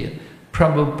immediate.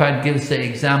 Prabhupada gives the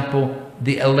example,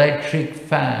 the electric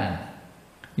fan.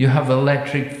 You have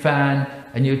electric fan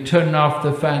and you turn off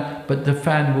the fan, but the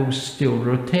fan will still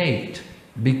rotate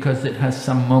because it has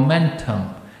some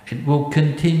momentum. It will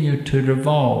continue to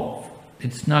revolve.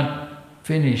 It's not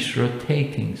finished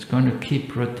rotating, it's going to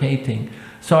keep rotating.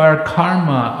 So our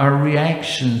karma, our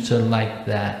reactions are like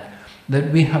that,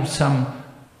 that we have some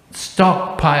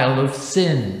stockpile of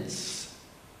sins,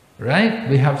 right?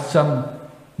 We have some,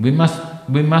 we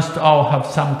must all have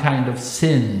some kind of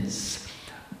sins,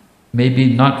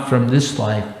 maybe not from this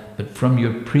life, but from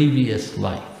your previous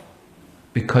life,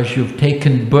 because you've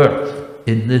taken birth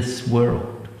in this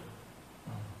world,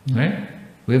 right?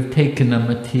 We've taken a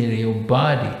material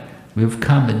body, we've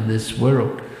come in this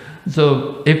world.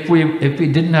 So if we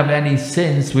didn't have any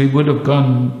sins, we would have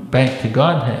gone back to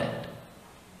Godhead.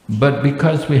 But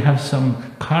because we have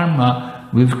some karma,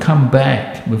 we've come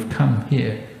back, we've come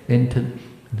here into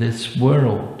this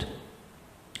world.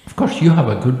 Of course, you have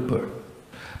a good birth,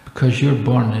 because you're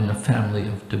born in a family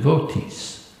of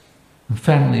devotees. A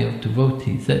family of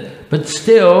devotees. But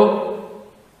still,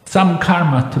 some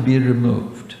karma to be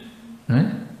removed,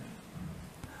 right?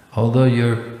 Although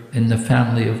you're in the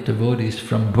family of devotees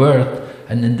from birth,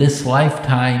 and in this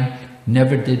lifetime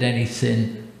never did any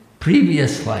sin,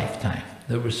 previous lifetime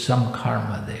there was some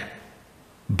karma there,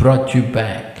 brought you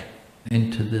back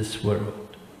into this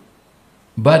world,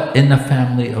 but in a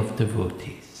family of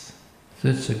devotees. So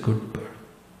it's a good birth.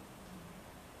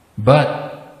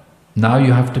 But now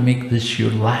you have to make this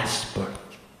your last birth,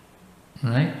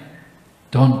 right?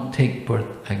 Don't take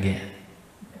birth again.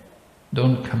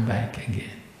 Don't come back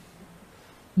again.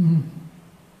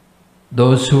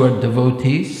 Those who are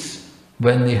devotees,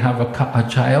 when they have a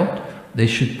child, they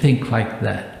should think like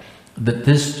that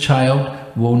this child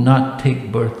will not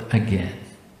take birth again.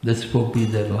 This will be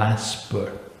their last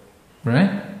birth,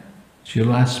 right? It's your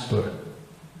last birth.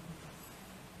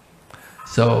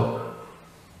 So,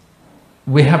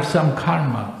 we have some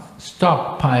karma,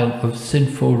 stockpile of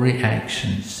sinful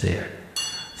reactions there.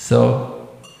 So,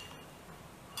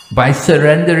 by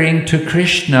surrendering to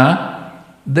Krishna,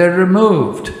 they're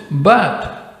removed,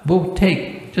 but will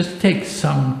just take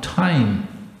some time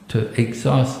to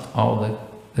exhaust all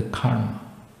the karma.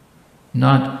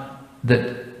 Not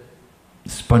that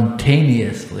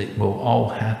spontaneously, it will all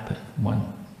happen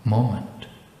one moment.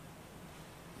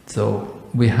 So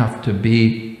we have to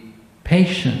be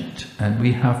patient and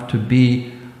we have to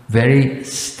be very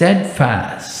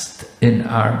steadfast in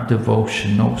our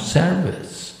devotional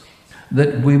service,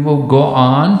 that we will go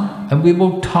on and we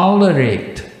will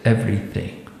tolerate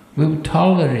everything. We will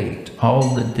tolerate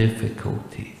all the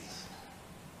difficulties.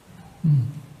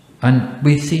 And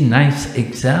we see nice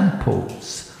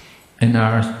examples in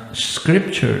our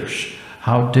scriptures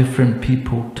how different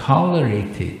people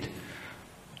tolerated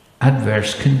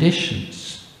adverse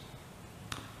conditions.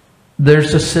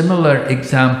 There's a similar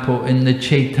example in the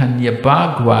Chaitanya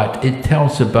Bhagavat. It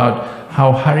tells about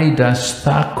how Haridas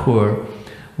Thakur,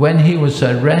 when he was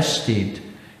arrested,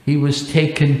 he was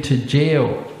taken to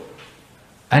jail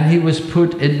and he was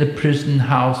put in the prison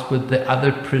house with the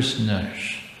other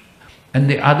prisoners. And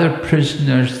the other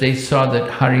prisoners, they saw that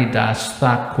Haridas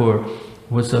Thakur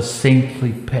was a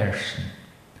saintly person.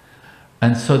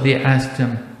 And so they asked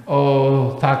him,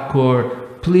 "Oh, Thakur,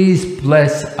 please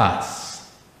bless us."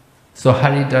 So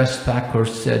Haridas Thakur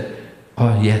said,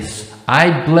 "Oh yes,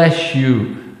 I bless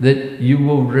you that you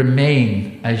will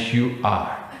remain as you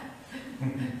are."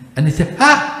 And he said,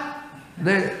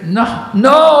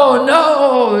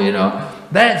 no, you know,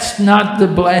 that's not the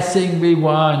blessing we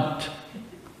want.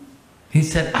 He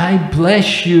said, "I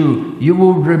bless you, you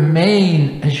will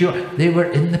remain as you are." They were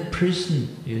in the prison.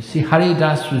 You see,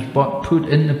 Haridas was put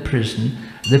in the prison.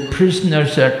 The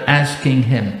prisoners are asking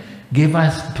him, "Give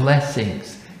us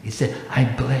blessings." He said, "I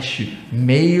bless you,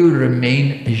 may you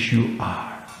remain as you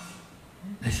are."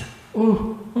 They said,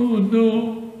 oh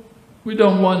no, we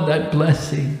don't want that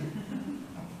blessing.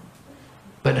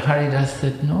 But Haridas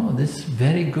said, "No, this is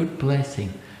very good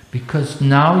blessing, because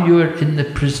now you are in the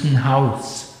prison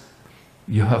house.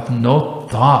 You have no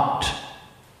thought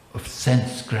of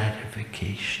sense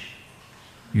gratification.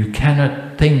 You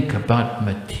cannot think about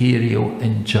material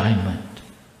enjoyment.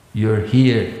 You're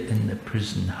here in the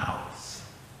prison house.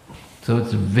 So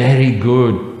it's very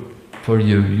good for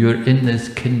you. You're in this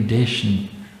condition.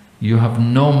 You have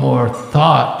no more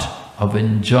thought of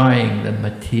enjoying the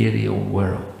material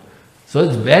world. So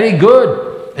it's very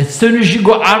good. As soon as you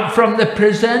go out from the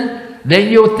prison, then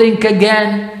you'll think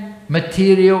again,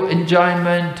 material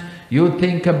enjoyment, you'll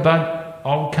think about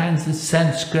all kinds of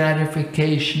sense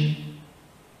gratification.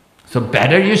 So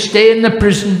better you stay in the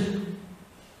prison.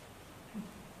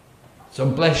 So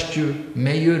blessed you,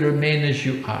 may you remain as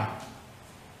you are."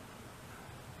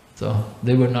 So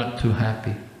they were not too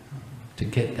happy to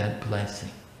get that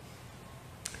blessing.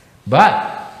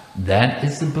 But that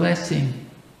is the blessing.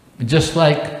 Just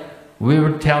like we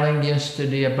were telling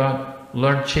yesterday about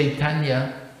Lord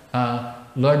Chaitanya.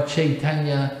 Lord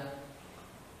Chaitanya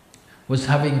was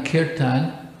having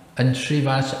kirtan in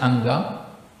Srivas Angam.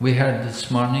 We heard this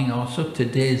morning also,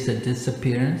 today is the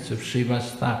disappearance of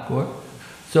Srivas Thakur.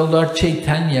 So Lord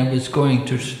Chaitanya was going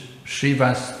to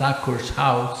Srivas Thakur's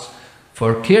house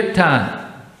for kirtan.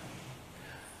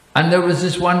 And there was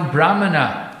this one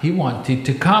Brahmana, he wanted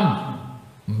to come.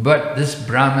 But this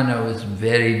Brahmana was a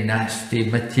very nasty,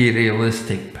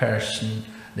 materialistic person.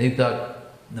 They thought,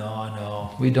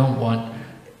 no, we don't want.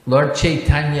 Lord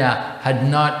Chaitanya had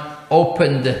not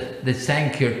opened the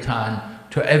Sankirtan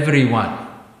to everyone.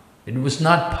 It was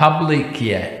not public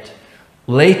yet.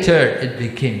 Later it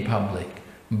became public.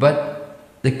 But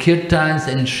the kirtans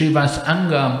in Srivas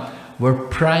Angam were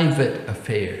private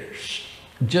affairs,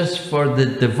 just for the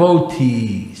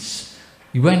devotees.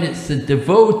 When it's the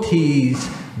devotees,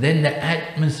 then the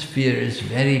atmosphere is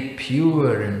very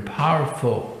pure and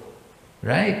powerful,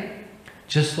 right?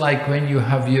 Just like when you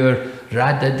have your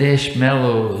Radhadesh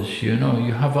mellows, you know,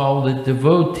 you have all the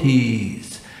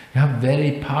devotees, you have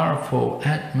very powerful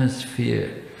atmosphere.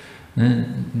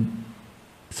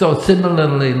 So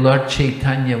similarly, Lord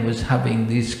Chaitanya was having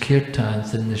these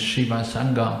kirtans in the Srivas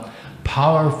Angam,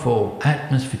 powerful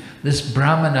atmosphere. This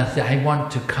Brahmana said, "I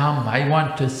want to come, I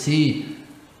want to see."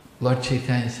 Lord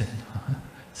Chaitanya said,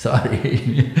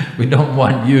 "Sorry, we don't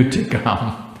want you to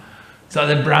come." So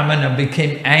the Brahmana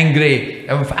became angry.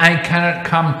 "If I cannot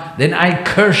come, then I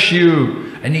curse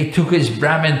you." And he took his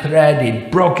Brahmin thread, he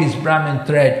broke his Brahmin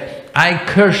thread. "I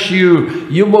curse you,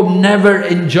 you will never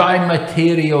enjoy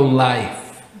material life."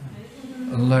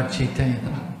 And Lord Chaitanya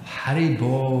thought,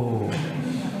 Haribo,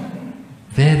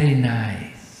 very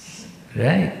nice,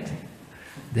 right?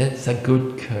 That's a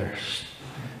good curse.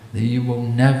 That you will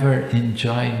never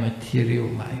enjoy material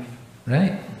life,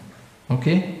 right?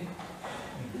 Okay?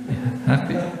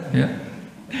 Happy? Yeah?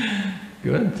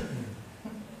 Good.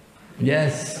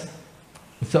 Yes.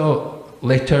 So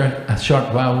later, a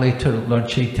short while later, Lord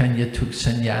Chaitanya took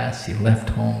sannyas, he left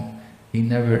home. He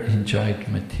never enjoyed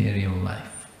material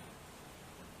life.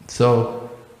 So,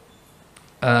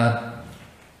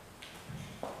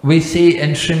 we see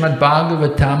in Srimad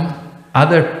Bhagavatam,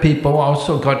 other people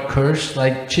also got cursed,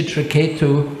 like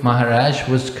Chitraketu Maharaj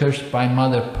was cursed by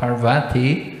Mother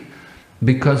Parvati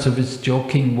because of his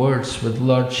joking words with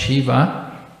Lord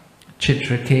Shiva.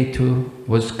 Chitraketu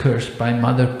was cursed by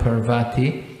Mother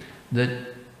Parvati that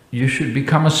you should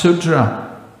become a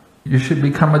Sudra, you should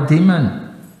become a demon.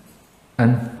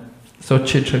 And so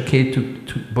Chitraketu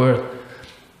took birth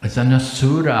as an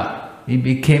Asura. He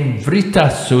became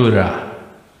Vritasura.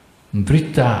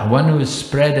 Vrita, one who is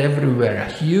spread everywhere,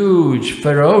 a huge,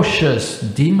 ferocious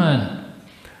demon.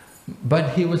 But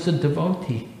he was a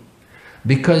devotee.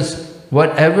 Because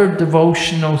whatever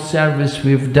devotional service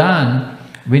we've done,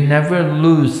 we never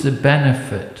lose the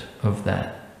benefit of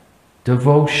that.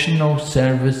 Devotional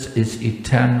service is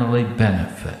eternally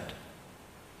benefit.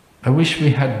 I wish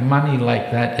we had money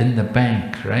like that in the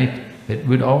bank, right? It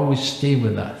would always stay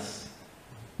with us.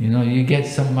 You know, you get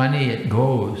some money, it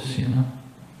goes, you know.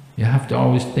 You have to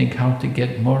always think how to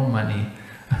get more money.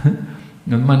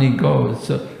 The money goes.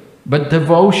 So, but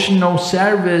devotional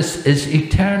service is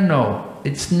eternal.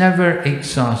 It's never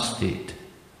exhausted.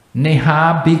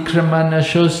 Neha bikramana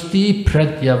shosti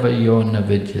pratyavayo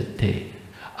navidyate.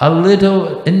 A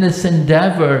little in this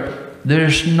endeavor,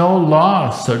 there's no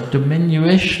loss or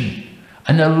diminution.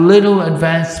 And a little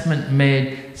advancement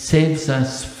made saves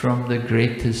us from the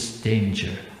greatest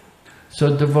danger.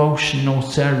 So devotional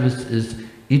service is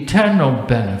eternal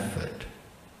benefit.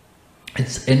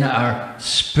 It's in our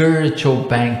spiritual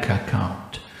bank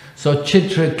account. So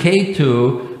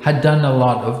Chitraketu had done a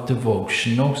lot of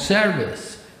devotional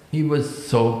service. He was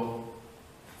so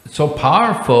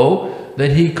powerful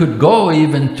that he could go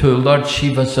even to Lord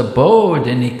Shiva's abode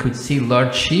and he could see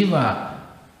Lord Shiva.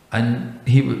 And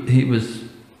he was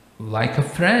like a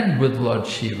friend with Lord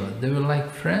Shiva. They were like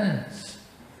friends.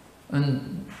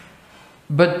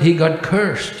 But he got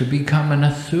cursed to become an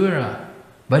Asura.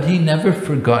 But he never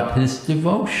forgot his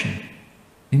devotion.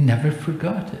 He never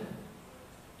forgot it.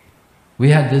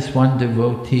 We had this one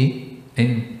devotee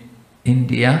in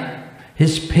India.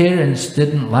 His parents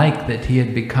didn't like that he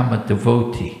had become a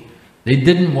devotee. They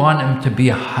didn't want him to be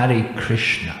a Hare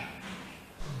Krishna.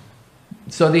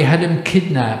 So they had him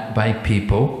kidnapped by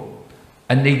people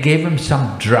and they gave him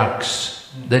some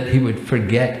drugs that he would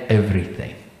forget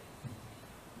everything.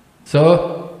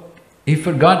 So he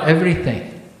forgot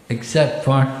everything except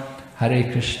for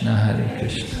Hare Krishna, Hare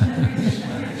Krishna.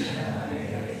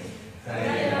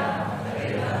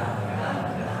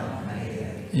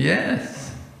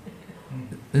 Yes,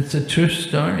 it's a true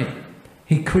story.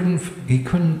 He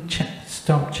couldn't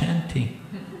stop chanting.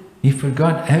 He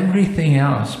forgot everything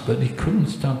else, but he couldn't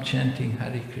stop chanting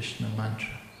Hare Krishna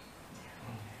mantra.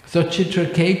 So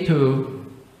Chitraketu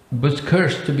was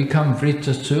cursed to become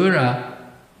Vritasura,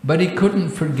 but he couldn't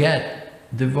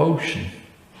forget devotion.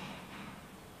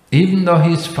 Even though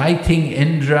he's fighting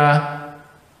Indra,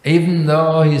 even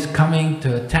though he's coming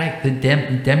to attack the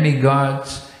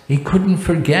demigods, he couldn't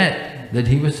forget that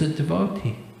he was a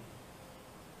devotee.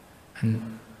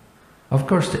 And of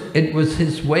course, it was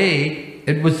his way,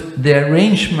 it was the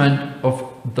arrangement of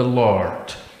the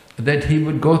Lord, that he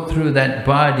would go through that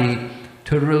body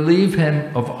to relieve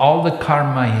him of all the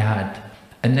karma he had.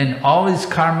 And then all his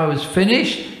karma was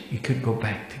finished, he could go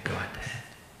back to Godhead.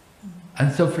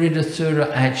 And so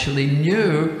Vritasura actually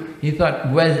knew, he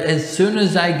thought, well, as soon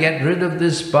as I get rid of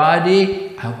this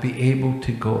body, I'll be able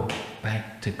to go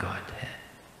back to Godhead.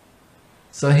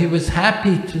 So he was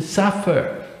happy to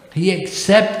suffer. He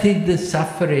accepted the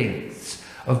sufferings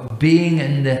of being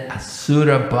in the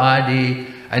Asura body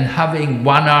and having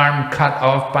one arm cut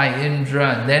off by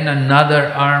Indra, and then another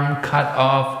arm cut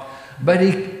off. But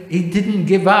he didn't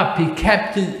give up. He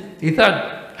kept it. He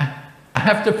thought, I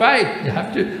have to fight. You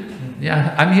have to.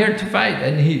 Yeah, I'm here to fight.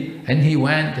 And he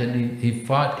went and he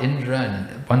fought Indra. And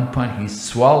at one point he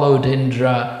swallowed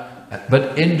Indra,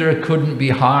 but Indra couldn't be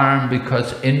harmed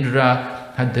because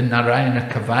Indra had the Narayana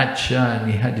Kavacha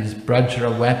and he had his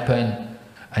Brajra weapon,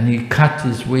 and he cut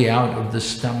his way out of the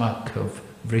stomach of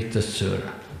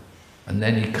Vritasura. And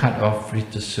then he cut off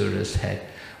Vritasura's head.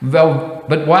 Well,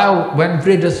 but when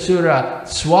Vritasura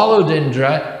swallowed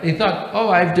Indra, he thought, oh,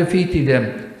 I've defeated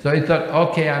him. So he thought,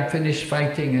 okay, I'm finished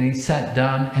fighting, and he sat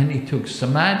down and he took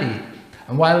samadhi.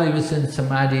 And while he was in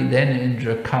samadhi, then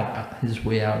Indra cut his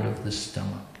way out of the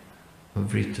stomach of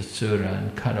Vritasura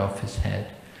and cut off his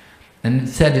head. And it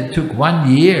said it took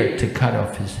 1 year to cut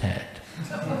off his head.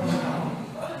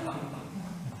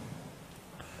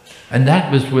 And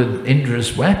that was with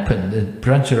Indra's weapon, the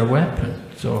Brajra weapon.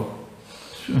 So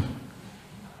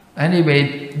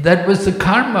Anyway, that was the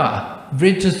karma.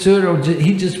 Vritasura,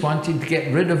 he just wanted to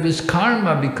get rid of his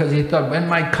karma because he thought, when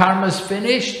my karma's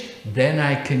finished, then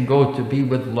I can go to be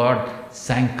with Lord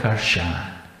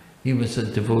Sankarshan. He was a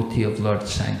devotee of Lord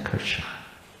Sankarshan.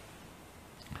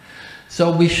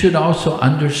 So we should also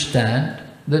understand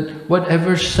that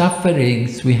whatever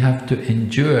sufferings we have to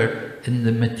endure in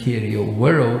the material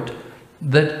world,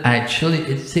 that actually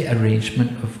it's the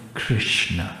arrangement of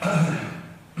Krishna.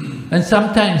 And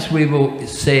sometimes we will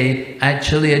say,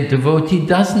 actually a devotee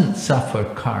doesn't suffer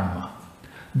karma.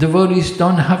 Devotees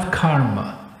don't have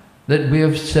karma. That we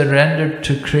have surrendered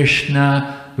to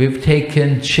Krishna, we've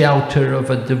taken shelter of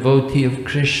a devotee of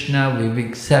Krishna, we've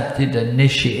accepted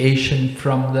initiation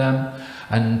from them,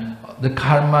 and the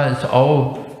karma is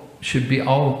all, should be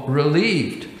all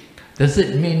relieved. Does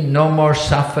it mean no more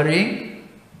suffering?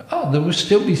 Oh, there will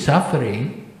still be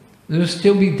suffering, there will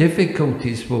still be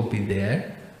difficulties will be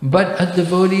there, but a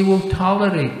devotee will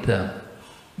tolerate them.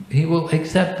 He will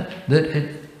accept that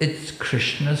it's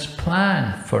Krishna's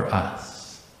plan for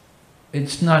us.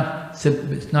 It's not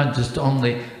just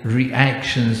only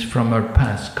reactions from our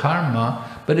past karma,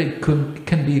 but it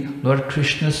can be Lord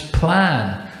Krishna's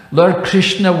plan. Lord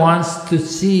Krishna wants to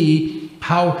see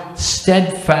how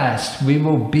steadfast we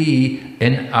will be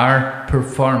in our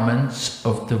performance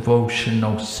of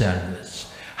devotional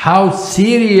service. How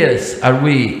serious are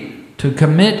we to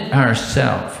commit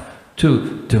ourselves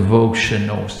to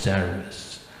devotional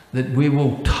service, that we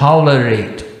will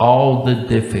tolerate all the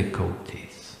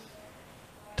difficulties.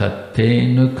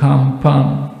 Tatenu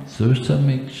kampam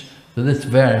susamiksh. So this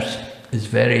verse is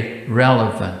very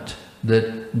relevant,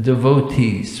 that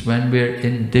devotees, when we're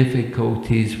in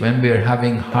difficulties, when we're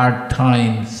having hard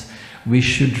times, we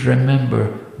should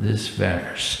remember this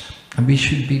verse. And we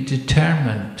should be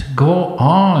determined to go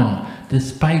on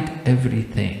despite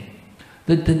everything.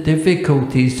 That the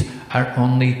difficulties are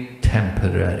only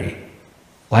temporary.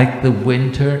 Like the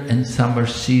winter and summer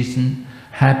season,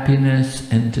 happiness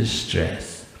and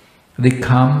distress. They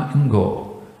come and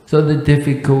go. So the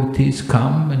difficulties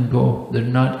come and go, they're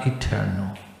not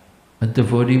eternal. A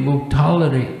devotee will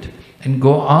tolerate and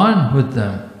go on with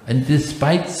them. And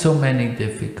despite so many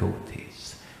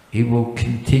difficulties, he will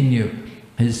continue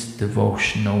his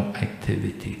devotional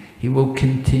activity. He will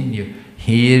continue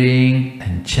hearing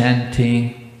and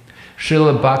chanting.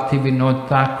 Srila Bhakti Vinod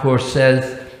Thakur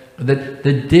says that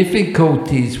the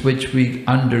difficulties which we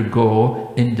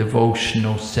undergo in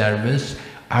devotional service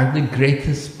are the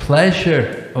greatest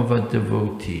pleasure of a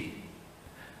devotee.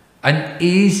 An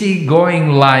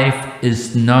easy-going life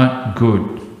is not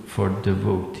good for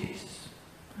devotees.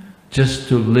 Just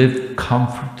to live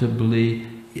comfortably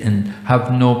and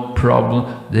have no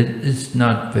problem, that is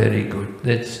not very good.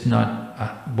 That's not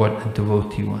what a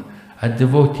devotee wants. A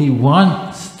devotee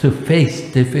wants to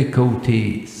face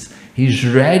difficulties. He's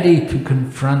ready to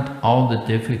confront all the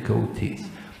difficulties,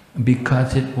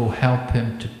 because it will help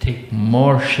him to take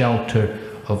more shelter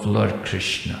of Lord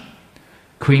Krishna.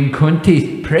 Queen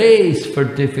Kunti prays for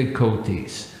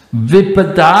difficulties.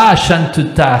 Vipada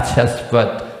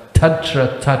shantutachasvat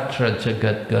tatra tatra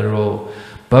jagat garo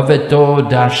bhavato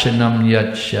darshanam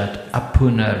yadshat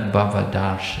apunar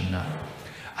bhavadarshana.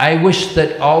 I wish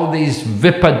that all these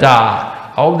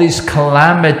vipada, all these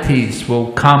calamities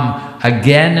will come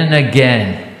again and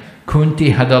again. Kunti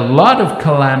had a lot of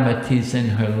calamities in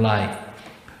her life.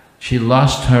 She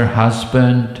lost her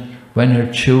husband when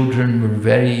her children were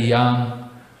very young,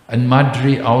 and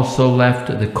Madri also left,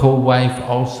 the co-wife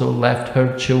also left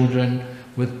her children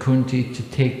with Kunti to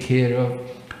take care of.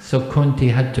 So Kunti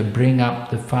had to bring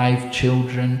up the 5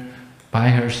 children by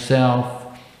herself,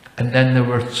 and then there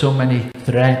were so many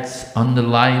threats on the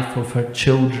life of her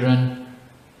children,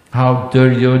 how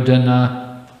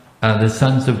Duryodhana, the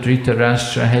sons of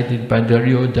Dhritarashtra, headed by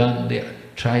Duryodhana, they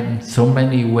tried in so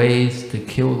many ways to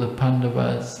kill the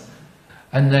Pandavas.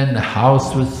 And then the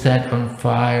house was set on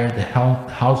fire, the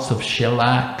house of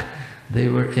Shilak they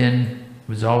were in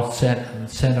was all set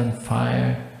on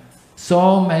fire.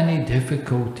 So many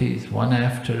difficulties, one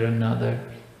after another.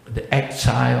 The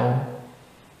exile,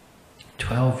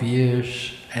 12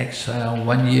 years exile,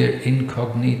 1 year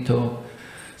incognito.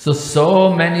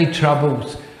 So many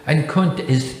troubles. And Kunti,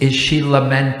 is she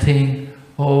lamenting?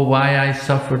 Oh, why I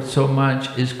suffered so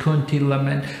much? Is Kunti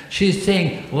lament? She's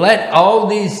saying, let all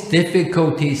these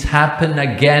difficulties happen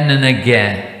again and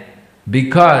again.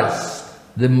 Because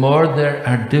the more there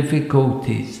are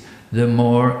difficulties, the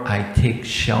more I take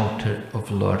shelter of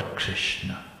Lord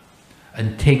Krishna.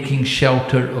 And taking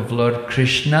shelter of Lord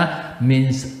Krishna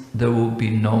means there will be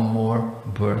no more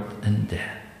birth and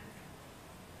death.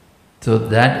 So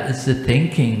that is the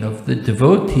thinking of the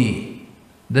devotee.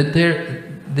 that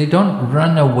they don't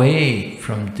run away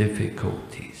from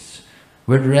difficulties.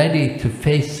 We're ready to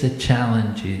face the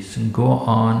challenges and go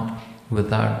on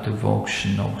with our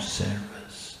devotional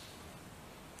service.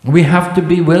 We have to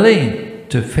be willing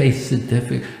to face the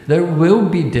difficulties. There will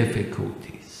be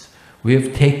difficulties. We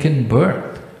have taken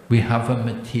birth. We have a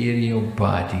material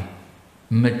body.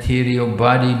 Material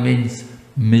body means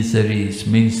miseries,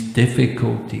 means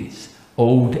difficulties,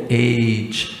 old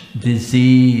age,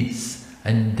 disease,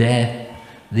 and death.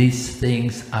 These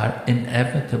things are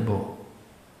inevitable.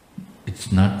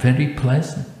 It's not very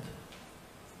pleasant.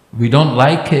 We don't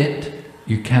like it.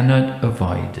 You cannot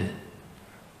avoid it.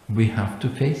 We have to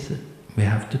face it. We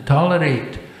have to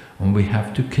tolerate, and we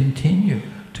have to continue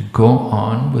to go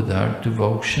on with our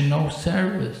devotional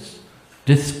service,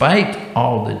 despite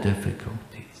all the difficulties.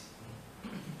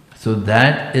 So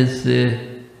that is the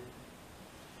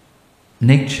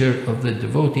nature of the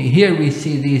devotee. Here we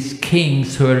see these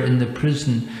kings who are in the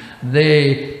prison.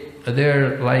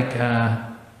 They're like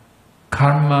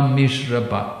karma mishra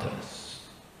bhaktas.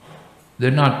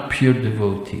 They're not pure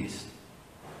devotees.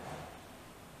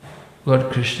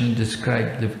 Lord Krishna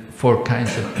described the 4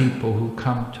 kinds of people who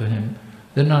come to him.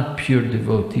 They're not pure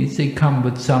devotees. They come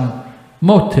with some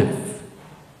motive.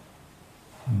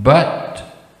 But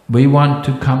we want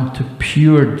to come to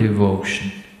pure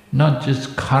devotion, not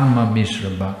just karma mishra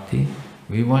bhakti.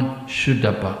 We want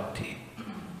shuddha bhakti.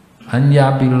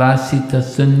 Anya bilasita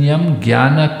sunyam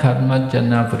jnana karma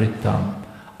janavritam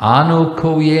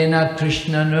anukoyena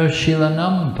krishna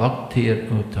nurshilanam bhaktir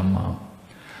uttamam.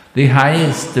 The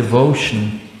highest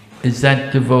devotion is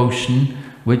that devotion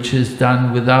which is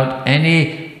done without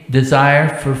any desire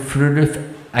for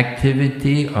fruitive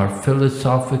activity or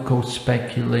philosophical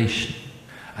speculation.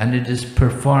 And it is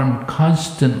performed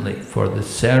constantly for the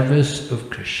service of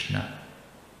Krishna.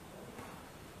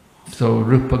 So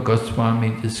Rupa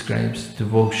Goswami describes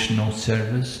devotional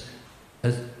service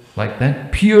as like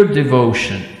that, pure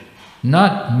devotion,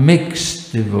 not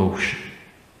mixed devotion,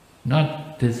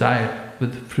 not desire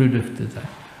with the fruit of desire.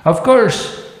 Of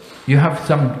course, you have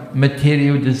some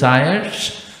material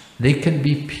desires, they can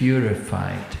be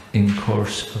purified in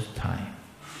course of time.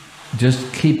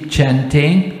 Just keep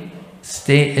chanting,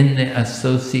 stay in the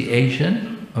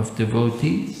association of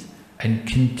devotees and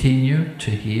continue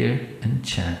to hear and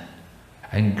chant.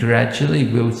 And gradually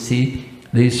we'll see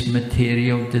these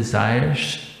material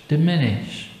desires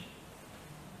diminish.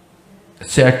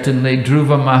 Certainly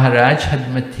Dhruva Maharaj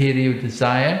had material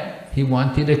desire. He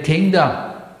wanted a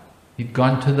kingdom. He'd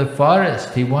gone to the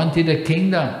forest. He wanted a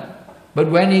kingdom.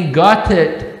 But when he got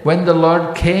it, when the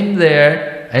Lord came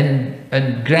there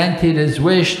and granted his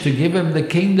wish to give him the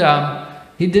kingdom,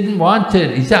 he didn't want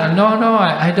it. He said, no,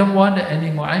 I don't want it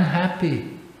anymore. I'm happy.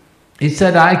 He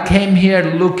said, I came here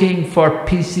looking for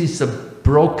pieces of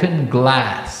broken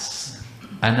glass,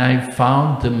 and I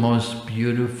found the most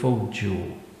beautiful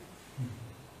jewel.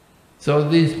 So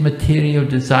these material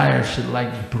desires are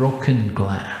like broken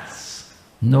glass,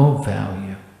 no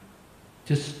value,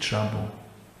 just trouble.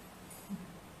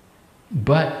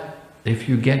 But if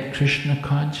you get Krishna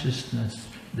consciousness,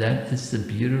 that is the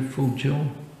beautiful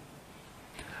jewel.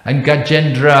 And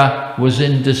Gajendra was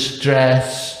in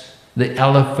distress. The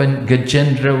elephant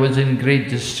Gajendra was in great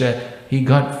distress. He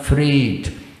got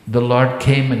freed. The Lord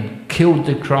came and killed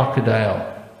the crocodile.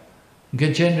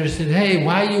 Gajendra said, hey,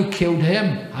 why you killed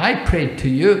him? I prayed to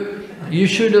you. You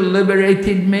should have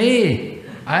liberated me.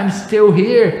 I'm still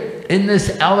here in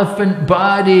this elephant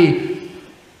body.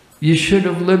 You should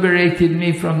have liberated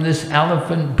me from this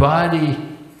elephant body.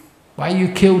 Why you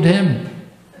killed him?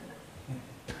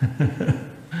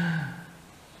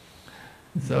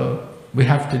 So we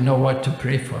have to know what to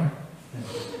pray for.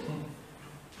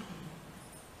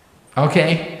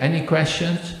 Okay, any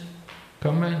questions?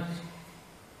 Comments?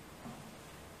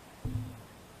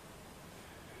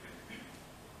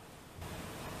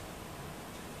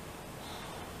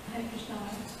 Hare Krishna.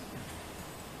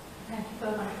 Thank you for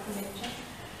a wonderful lecture.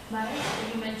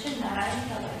 Maharaj, you mentioned Narayan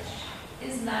Kavach.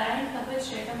 Is Narayan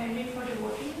Kavach recommended for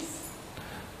devotees?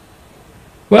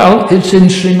 Well, it's in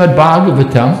Srimad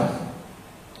Bhagavatam.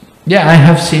 Yeah, I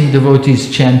have seen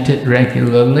devotees chant it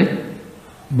regularly.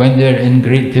 When they're in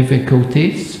great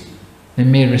difficulties, they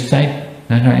may recite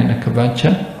Narayana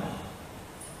Kavacha.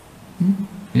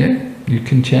 Yeah, you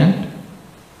can chant.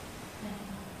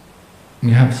 You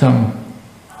have some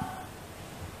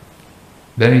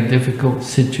very difficult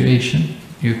situation,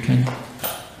 you can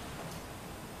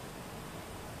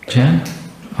chant.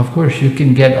 Of course, you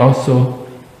can get also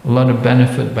a lot of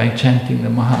benefit by chanting the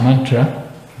Maha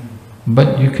Mantra,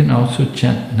 but you can also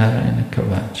chant Narayana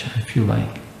Kavacha if you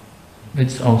like.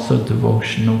 It's also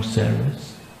devotional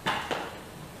service.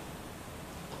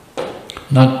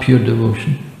 not pure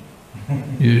devotion,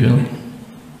 usually.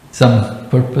 Some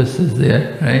purpose is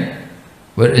there, right?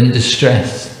 We're in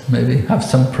distress, maybe have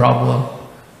some problem.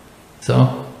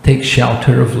 So take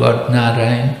shelter of Lord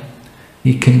Narayan.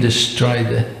 He can destroy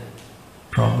the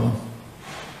problem.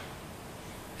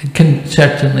 It can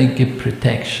certainly give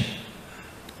protection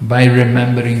by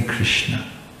remembering Krishna.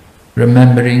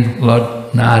 Remembering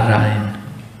Lord Narayan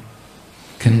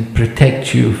can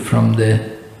protect you from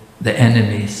the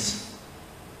enemies.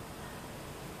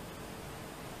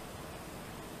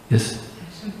 Yes?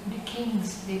 So the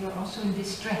kings, they were also in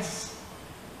distress.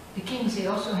 The kings, they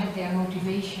also had their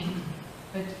motivation.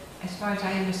 But as far as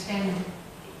I understand,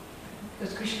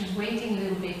 because Krishna was waiting a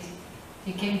little bit,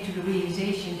 they came to the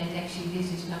realization that actually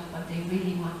this is not what they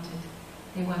really wanted.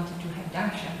 They wanted to have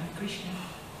darshan of Krishna.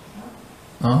 No?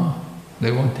 Oh,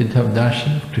 they wanted to have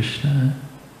darshan of Krishna.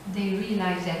 They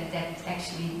realized that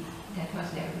actually that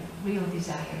was their real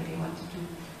desire. They wanted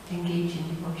to engage in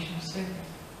devotional service.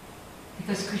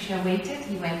 Because Krishna waited,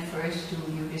 he went first to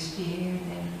Yudhishthira,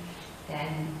 and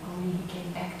then only he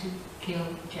came back to kill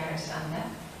Jarasandha.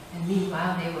 And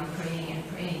meanwhile they were praying and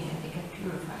praying, and they got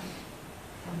purified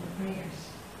from the prayers.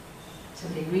 So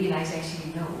they realized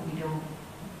actually, no, we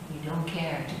don't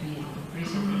care to be in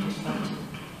prison, we just want to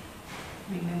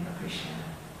remember Krishna.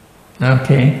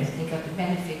 Okay. They got the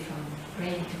benefit from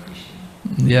praying to Krishna.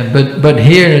 Yeah, but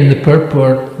here in the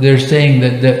purport, they're saying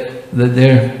that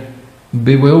they're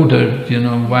bewildered, you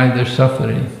know, why they're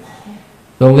suffering. Yeah.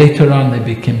 So later on they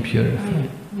became purified.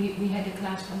 We had a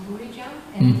class from Gurujan,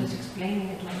 and he was explaining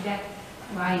it like that.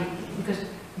 Why? Because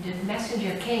the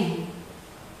messenger came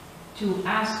to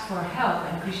ask for help,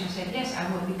 and Krishna said, yes,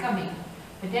 I will be coming.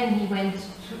 But then he went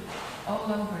all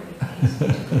over the place.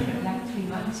 It took like 3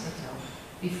 months or so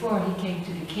before he came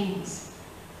to the kings.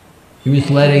 He was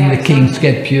letting the kings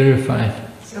get purified.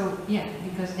 So yeah,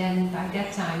 because then by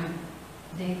that time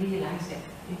they realized that,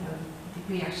 you know, that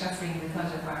we are suffering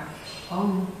because of our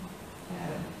own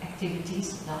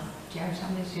activities. Not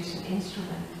Jarasandha is just an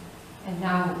instrument, and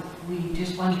now we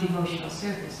just want devotional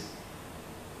service.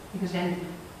 Because then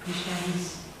Krishna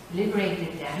has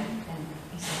liberated them, and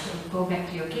he said, so go back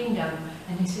to your kingdom.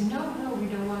 And he said, no, we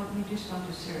don't want, we just want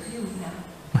to serve you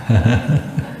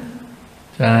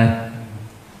now.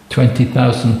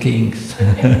 20,000 kings.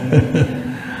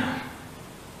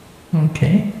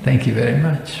 Okay, thank you very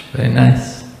much. Very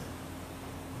nice.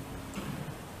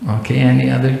 Okay, any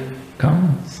other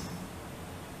comments?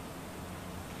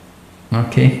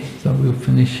 Okay, so we'll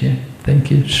finish here.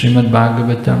 Thank you. Srimad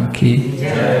Bhagavatam ki.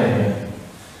 Jai.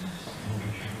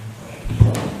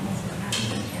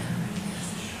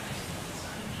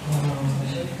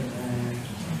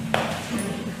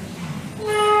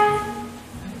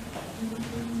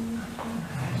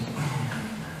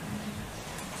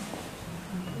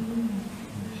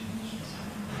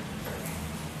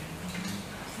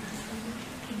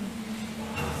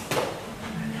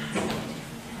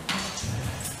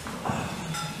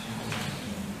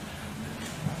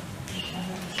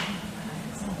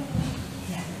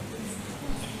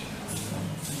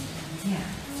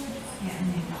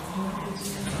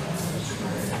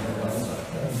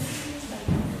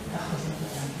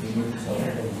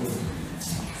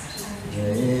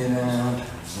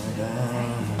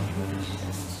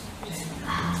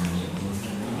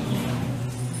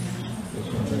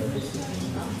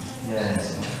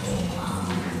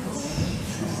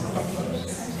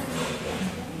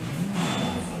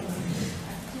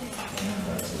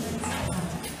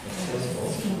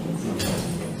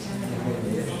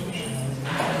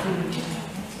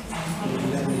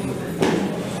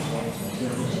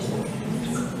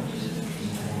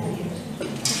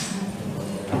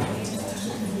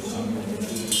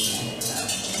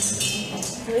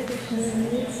 Hare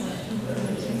Krishna.